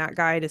publishing that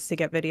guide, is to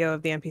get video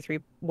of the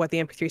MP3, what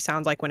the MP3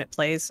 sounds like when it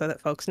plays, so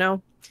that folks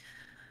know.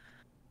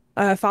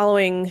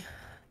 Following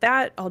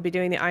that, I'll be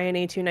doing the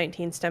INA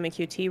 219 STEM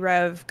QT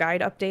Rev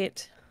guide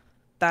update.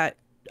 That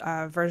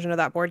version of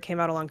that board came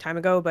out a long time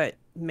ago, but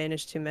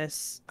managed to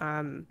miss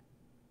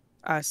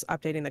us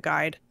updating the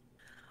guide.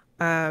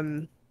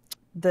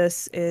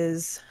 This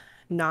is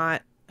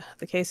not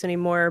the case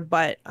anymore,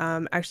 but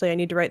actually I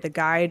need to write the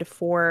guide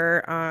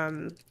for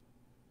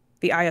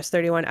the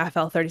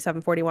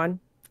IS31FL3741.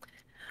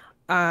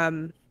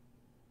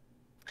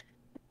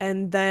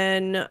 And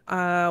then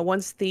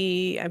once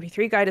the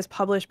MP3 guide is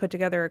published, put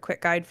together a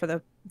quick guide for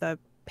the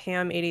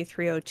PAM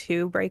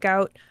 8302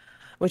 breakout,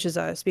 which is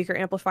a speaker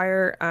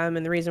amplifier.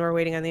 And the reason we're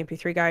waiting on the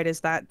MP3 guide is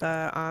that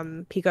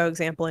the Pico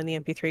example in the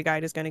MP3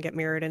 guide is going to get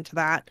mirrored into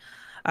that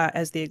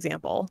as the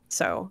example.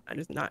 So I'm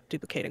just not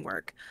duplicating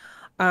work.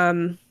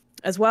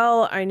 As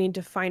well, I need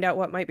to find out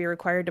what might be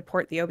required to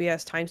port the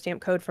OBS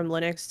timestamp code from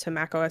Linux to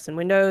macOS and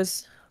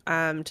Windows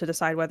to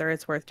decide whether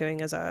it's worth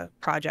doing as a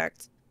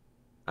project.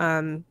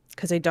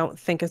 Because I don't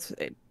feel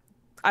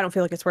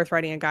like it's worth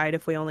writing a guide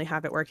if we only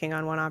have it working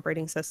on one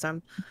operating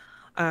system.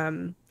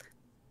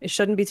 It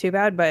shouldn't be too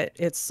bad, but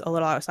it's a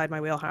little outside my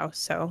wheelhouse,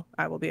 so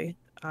I will be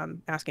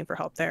asking for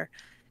help there.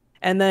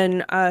 And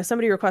then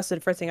somebody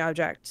requested fritzing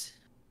object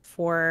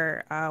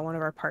for one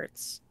of our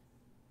parts.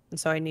 And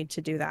so I need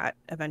to do that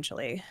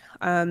eventually.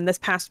 This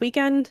past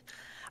weekend,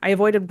 I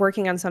avoided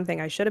working on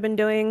something I should have been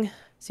doing.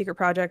 Secret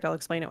project, I'll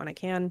explain it when I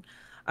can,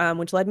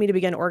 which led me to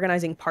begin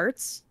organizing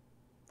parts.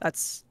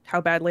 That's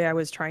how badly I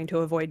was trying to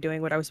avoid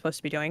doing what I was supposed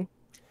to be doing.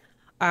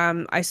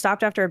 I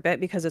stopped after a bit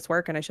because it's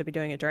work and I should be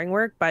doing it during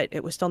work, but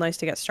it was still nice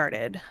to get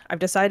started. I've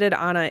decided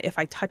on a if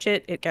I touch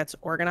it, it gets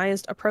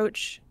organized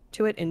approach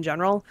to it in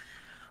general,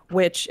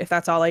 which, if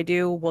that's all I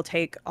do, will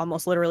take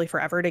almost literally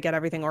forever to get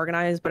everything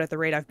organized. But at the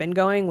rate I've been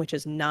going, which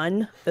is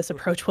none, this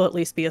approach will at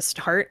least be a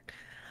start.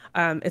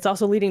 It's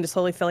also leading to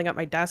slowly filling up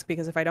my desk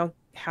because if I don't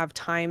have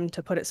time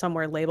to put it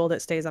somewhere labeled,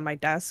 it stays on my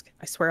desk.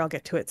 I swear I'll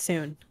get to it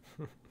soon.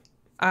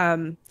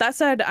 That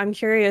said, I'm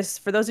curious,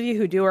 for those of you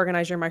who do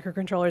organize your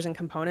microcontrollers and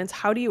components,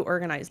 how do you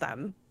organize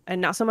them? And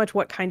not so much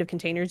what kind of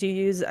containers you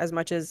use as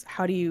much as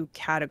how do you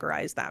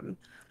categorize them?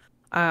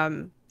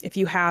 If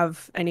you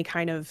have any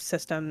kind of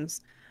systems,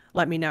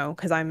 let me know,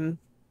 because I'm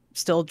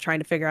still trying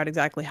to figure out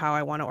exactly how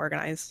I want to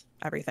organize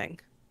everything.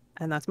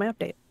 And that's my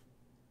update.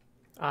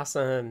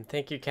 Awesome.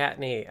 Thank you,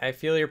 Kattni. I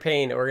feel your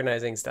pain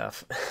organizing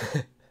stuff.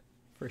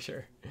 For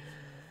sure.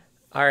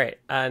 All right.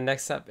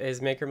 Next up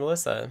is Maker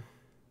Melissa.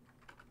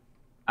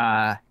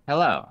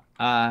 Hello.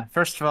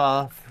 First of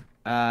all,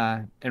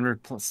 in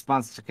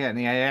response to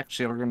Kattni, I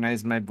actually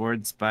organized my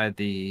boards by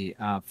the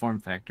form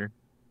factor.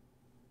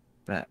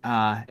 But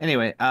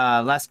anyway,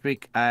 last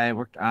week I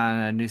worked on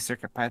a new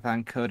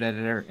CircuitPython code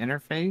editor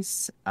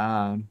interface.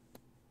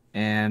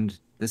 And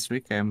this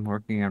week I'm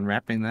working on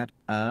wrapping that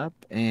up,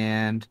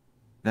 and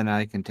then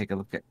I can take a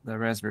look at the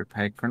Raspberry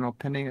Pi kernel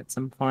pinning at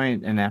some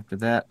point, and after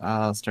that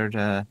I'll start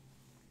a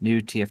new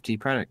TFT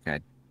product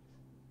guide.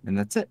 And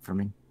that's it for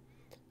me.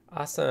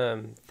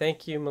 Awesome.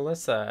 Thank you,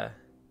 Melissa.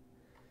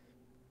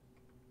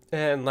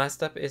 And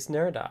last up is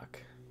Neradoc.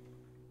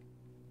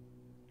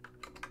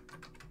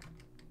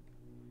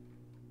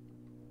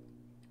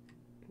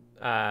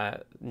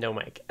 No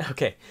mic.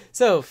 Okay.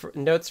 So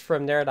notes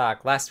from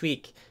Neradoc last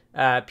week.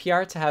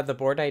 PR to have the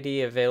board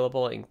ID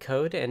available in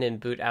code and in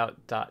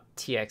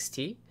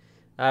bootout.txt.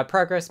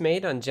 Progress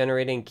made on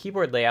generating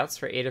keyboard layouts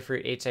for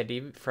Adafruit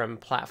HID from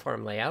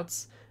platform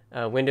layouts.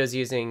 Windows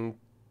using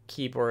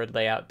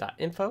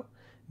keyboardlayout.info.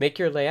 Make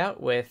your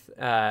layout with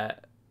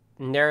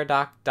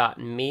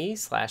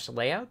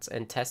neradoc.me/layouts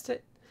and test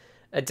it.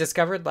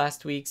 Discovered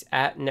last week's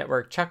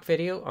 @NetworkChuck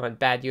video on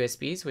bad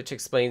USBs, which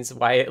explains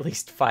why at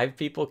least 5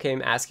 people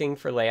came asking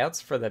for layouts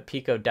for the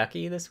Pico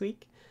Ducky this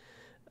week.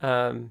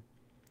 And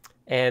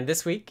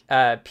this week,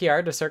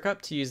 PR to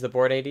Circup to use the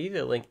board ID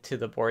to link to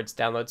the board's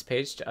downloads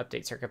page to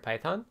update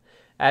CircuitPython.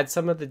 Add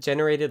some of the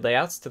generated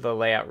layouts to the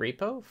layout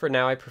repo. For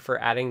now, I prefer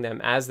adding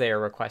them as they are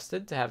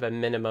requested to have a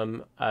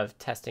minimum of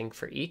testing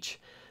for each.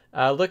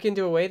 Look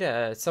into a way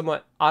to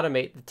somewhat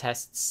automate the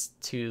tests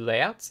to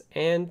layouts,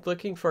 and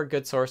looking for a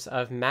good source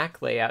of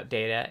Mac layout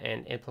data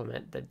and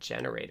implement the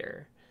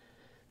generator.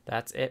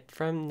 That's it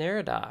from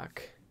Neradoc.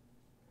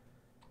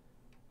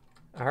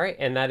 All right,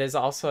 and that is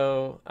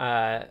also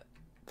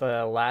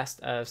the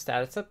last of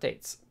status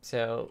updates.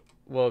 So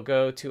we'll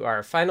go to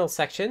our final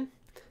section,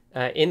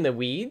 in the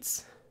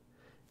weeds,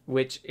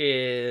 which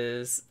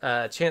is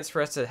a chance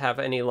for us to have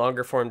any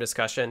longer form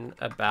discussion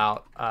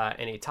about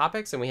any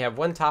topics. And we have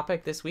one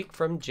topic this week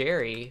from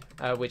Jerry,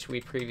 which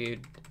we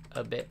previewed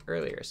a bit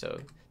earlier. So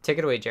take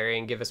it away, Jerry,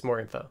 and give us more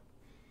info.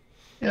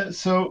 Yeah,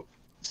 so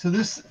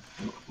this,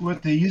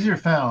 what the user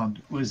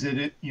found was that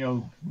it,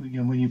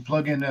 when you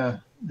plug in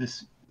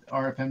this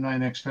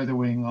RFM9X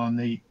Featherwing on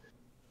the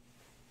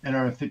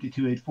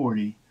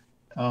NRF52840,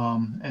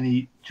 and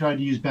he tried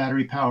to use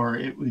battery power,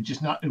 it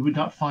would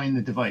not find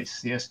the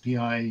device, the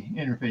SPI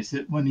interface.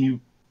 When you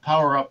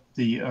power up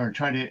or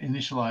try to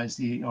initialize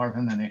the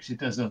RFM9X, it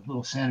does a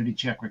little sanity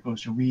check where it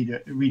goes to read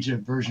a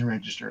version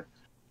register,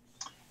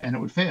 and it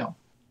would fail.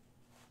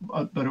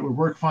 But it would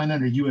work fine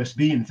under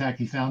USB. In fact,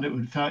 he found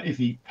if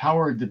he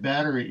powered the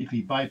battery, if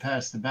he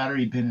bypassed the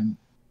battery pin and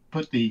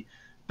put the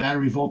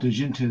battery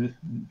voltage into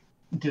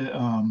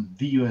the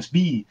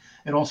USB,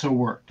 it also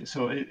worked.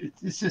 So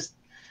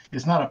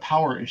it's not a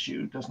power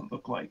issue. It doesn't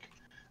look like.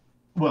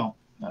 Well,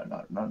 I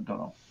don't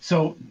know.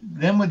 So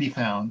then what he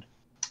found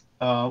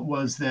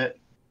was that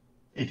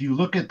if you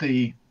look at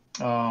the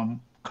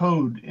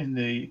code in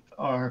the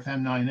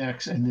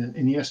RFM9X and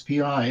in the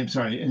SPI,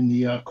 in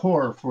the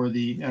core for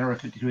the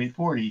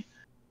NRF52840,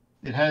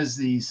 it has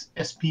these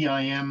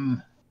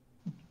SPIM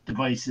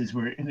devices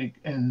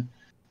and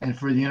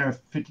for the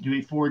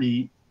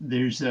NRF52840,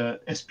 there's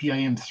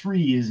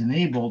SPIM3 is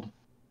enabled,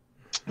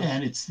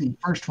 and it's the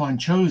first one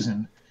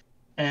chosen.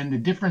 And the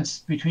difference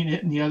between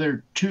it and the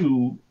other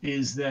two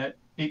is that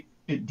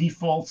it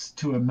defaults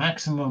to a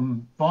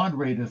maximum baud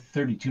rate of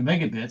 32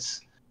 megabits,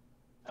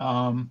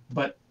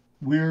 but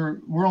we're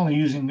only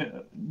using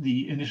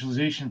the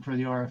initialization for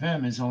the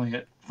RFM is only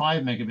at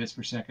 5 megabits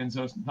per second,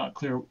 so it's not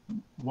clear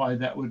why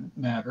that would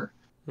matter.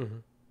 Mm-hmm.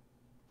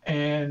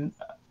 And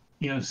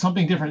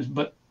something different,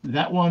 but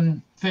that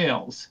one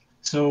fails.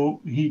 So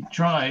he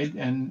tried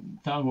and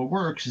found what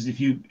works is if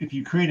you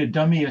create a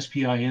dummy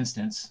SPI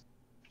instance,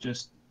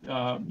 just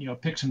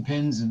pick some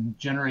pins and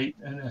generate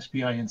an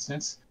SPI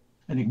instance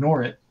and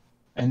ignore it,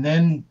 and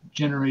then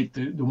generate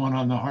the one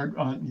on the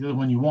other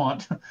one you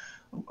want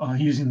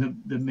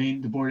using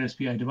the board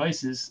SPI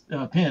devices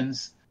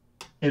pins.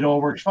 it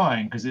all works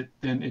fine because it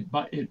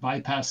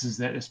bypasses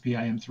that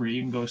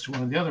SPIM3 and goes to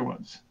one of the other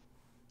ones.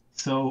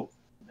 So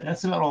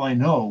that's about all I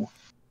know.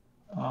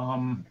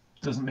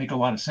 Doesn't make a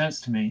lot of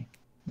sense to me.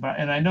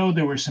 And I know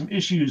there were some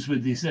issues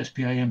with this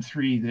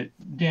SPIM3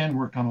 that Dan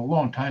worked on a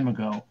long time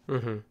ago.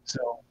 Mm-hmm.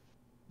 So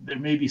there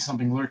may be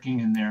something lurking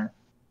in there.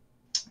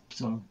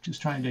 So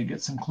just trying to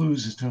get some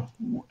clues as to,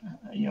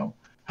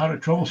 how to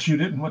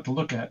troubleshoot it and what to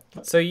look at.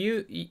 But So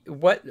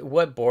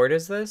what board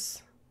is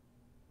this?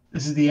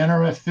 this is the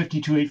NRF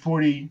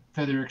 52840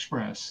 Feather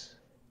Express.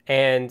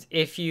 And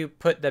if you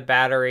put the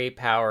battery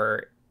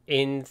power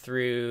in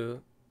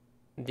through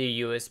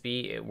the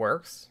USB, it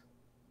works?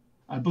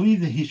 I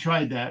believe that he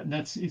tried that, and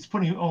it's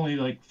putting only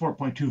like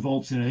 4.2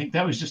 volts in. I think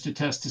that was just a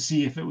test to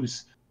see if it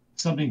was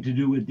something to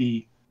do with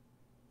the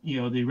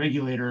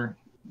regulator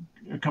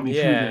coming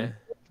through the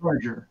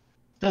charger.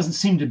 Doesn't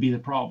seem to be the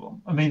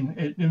problem. I mean,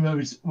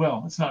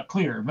 it's not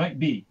clear. It might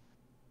be.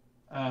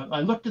 I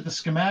looked at the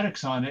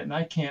schematics on it, and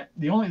I can't.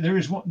 There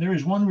is one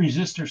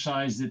resistor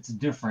size that's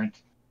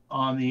different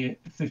on the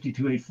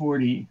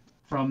 52840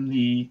 from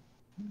the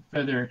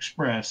Feather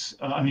Express.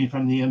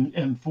 From the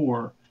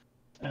M4.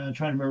 I'm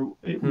trying to remember.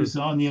 It was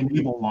on the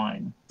enable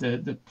line.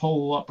 The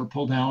pull up or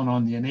pull down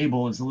on the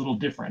enable is a little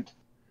different.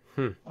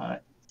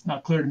 It's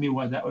not clear to me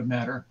why that would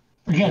matter.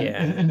 Again,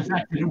 and the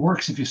fact that it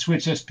works if you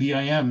switch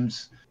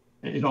SPIMs,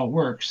 it all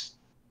works.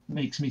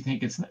 Makes me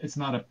think it's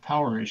not a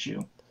power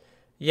issue.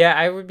 Yeah,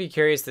 I would be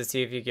curious to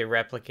see if you could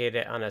replicate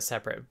it on a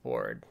separate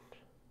board.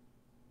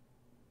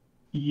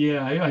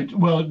 Yeah,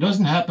 well, it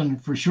doesn't happen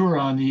for sure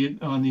on the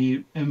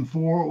M4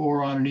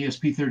 or on an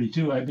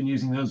ESP32. I've been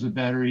using those with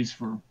batteries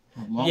for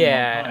a long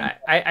time.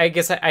 I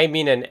guess I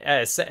mean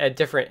a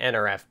different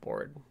NRF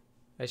board.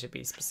 I should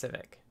be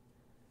specific.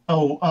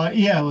 Oh,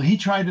 yeah. Well, he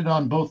tried it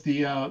on both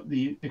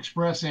the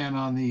Express and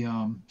on the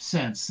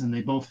Sense, and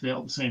they both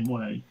failed the same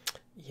way.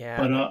 Yeah,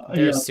 but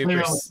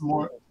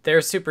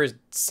they're super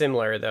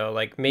similar though.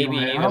 Like maybe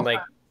even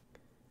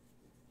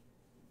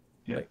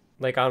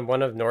like on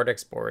one of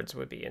Nordic's boards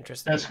would be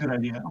interesting. That's a good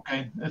idea.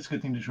 Okay, that's a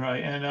good thing to try.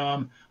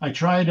 And I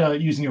tried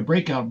using a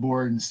breakout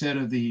board instead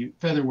of the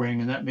Featherwing,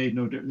 and that made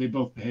no difference. They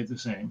both behave the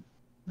same.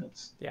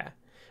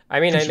 I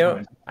mean, I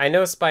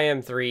know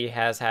SPIM3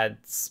 has had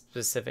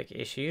specific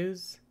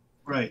issues.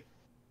 Right.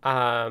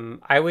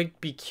 I would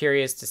be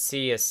curious to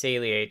see a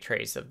Salier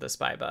trace of the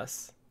SPI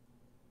bus.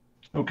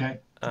 Okay.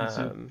 That's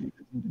a good thing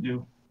to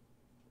do.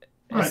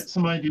 All right,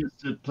 some ideas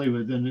to play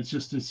with, and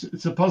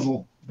it's a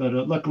puzzle, but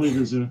luckily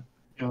there's a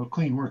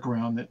clean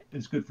workaround that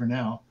is good for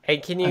now. And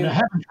I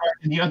haven't tried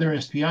any other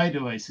SPI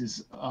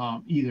devices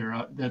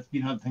either. That's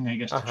another thing I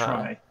guess to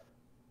try,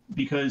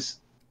 because,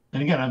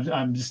 and again,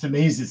 I'm just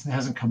amazed it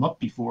hasn't come up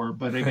before.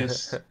 But I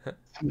guess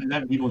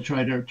that people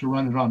try to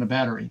run it on a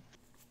battery.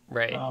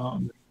 Right.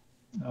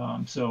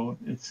 So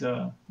it's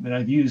but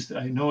I've used the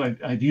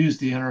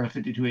NRF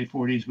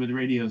 52840s with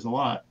radios a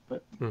lot,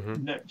 but I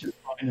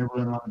never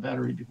run it on a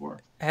battery before.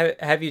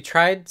 Have you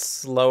tried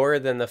slower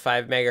than the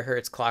 5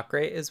 megahertz clock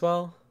rate as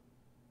well?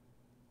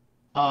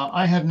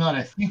 I have not.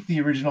 I think the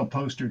original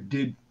poster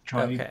did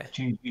try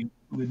changing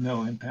with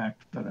no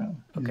impact, but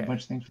there's a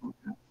bunch of things to look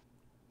at.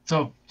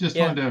 So just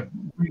wanted to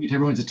bring it to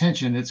everyone's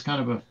attention. It's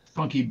kind of a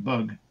funky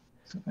bug.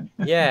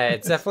 Yeah,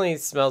 it definitely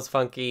smells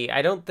funky.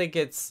 I don't think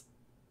it's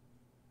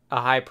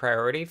a high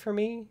priority for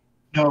me.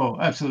 No,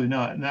 absolutely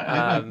not.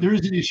 There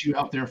is an issue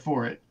out there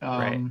for it.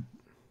 Right.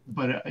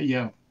 But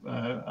I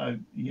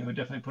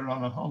definitely put it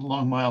on a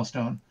long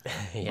milestone.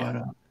 But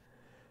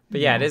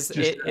yeah,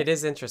 it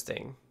is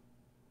interesting.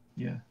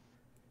 Yeah.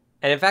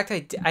 And in fact,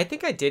 I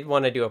think I did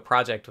want to do a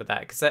project with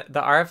that because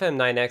the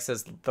RFM9X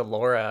is the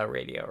LoRa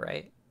radio,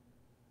 right?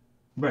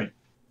 Right.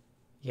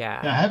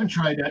 Yeah. I haven't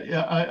tried that.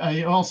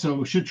 I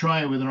also should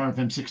try it with an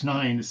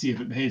RFM69 to see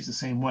if it behaves the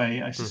same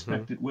way. I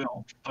suspect it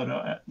will.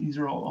 But these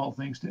are all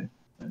things in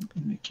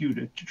the queue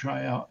to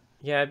try out.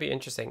 Yeah, it'd be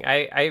interesting.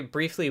 I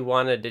briefly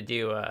wanted to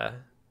do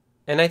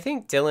and I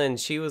think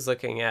Dylan, she was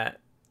looking at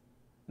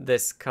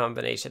this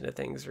combination of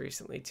things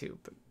recently too.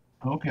 But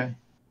okay.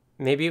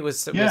 Maybe it was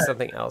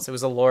something else. It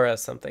was a LoRa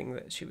something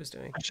that she was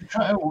doing. I should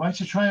try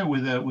it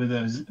with a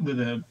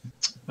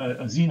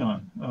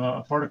Xenon,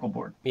 a particle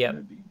board.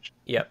 Yep.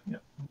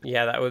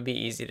 Yeah, that would be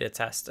easy to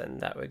test,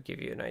 and that would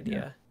give you an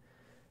idea.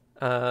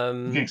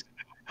 I've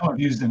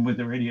used them with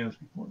the radios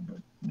before, but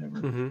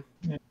never.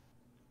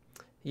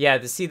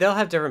 They'll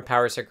have different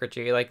power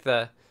circuitry. Like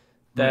the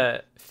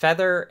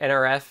Feather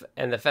NRF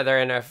and the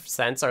Feather NRF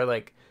Sense are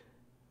like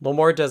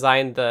Lamore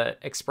designed the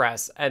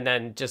Express and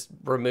then just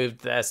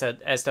removed the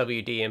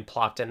SWD and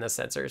plopped in the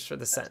sensors for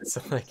the Sense.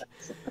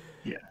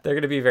 They're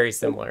going to be very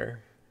similar.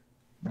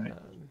 Right.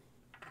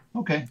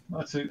 Okay,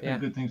 that's a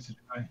good thing to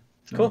try.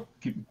 So cool.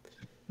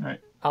 All right.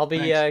 I'll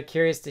be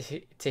curious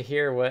to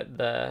hear what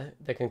the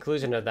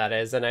conclusion of that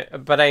is,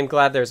 but I'm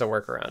glad there's a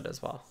workaround as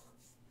well.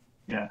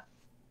 Yeah.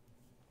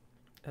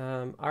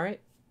 All right,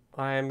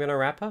 I'm gonna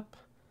wrap up.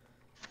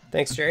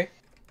 Thanks, Jerry.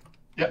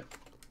 Yep.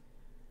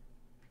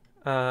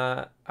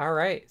 All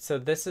right, so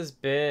this has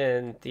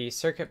been the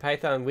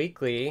CircuitPython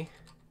Weekly.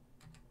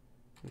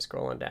 I'm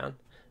scrolling down.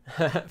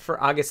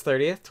 for August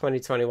 30th,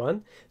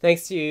 2021.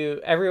 Thanks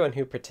to everyone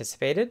who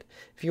participated.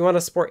 If you want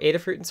to support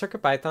Adafruit and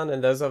CircuitPython,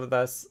 and those of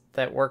us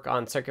that work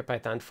on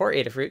CircuitPython for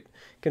Adafruit,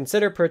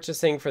 consider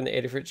purchasing from the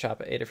Adafruit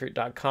shop at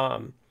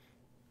adafruit.com.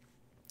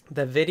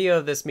 The video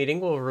of this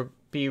meeting will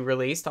be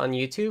released on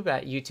YouTube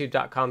at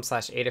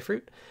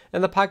youtube.com/Adafruit,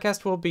 and the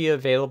podcast will be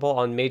available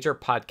on major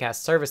podcast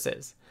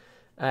services.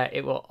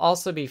 It will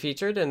also be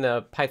featured in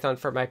the Python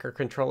for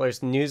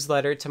Microcontrollers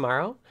newsletter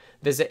tomorrow.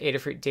 Visit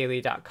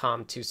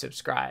adafruitdaily.com to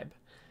subscribe.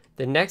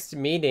 The next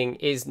meeting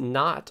is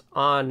not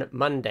on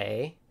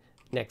Monday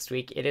next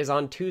week. It is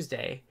on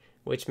Tuesday,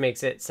 which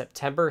makes it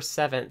September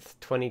 7th,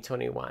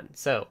 2021.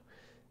 So,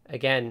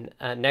 again,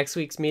 next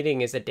week's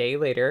meeting is a day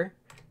later.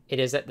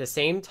 It is at the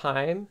same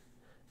time,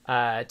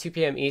 2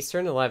 p.m.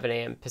 Eastern, 11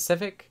 a.m.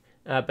 Pacific,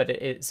 but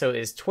it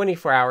is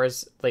 24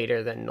 hours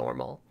later than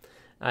normal.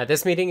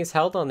 This meeting is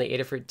held on the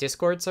Adafruit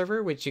Discord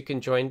server, which you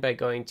can join by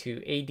going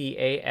to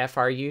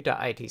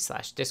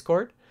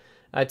adafru.it/discord.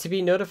 To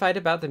be notified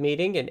about the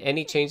meeting and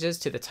any changes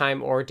to the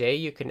time or day,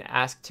 you can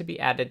ask to be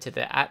added to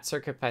the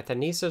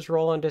 @CircuitPythonistas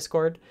role on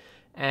Discord.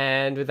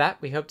 And with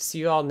that, we hope to see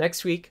you all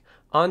next week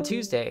on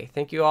Tuesday.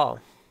 Thank you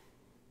all.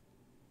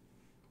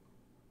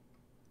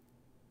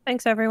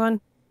 Thanks,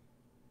 everyone.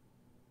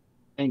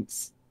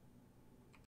 Thanks.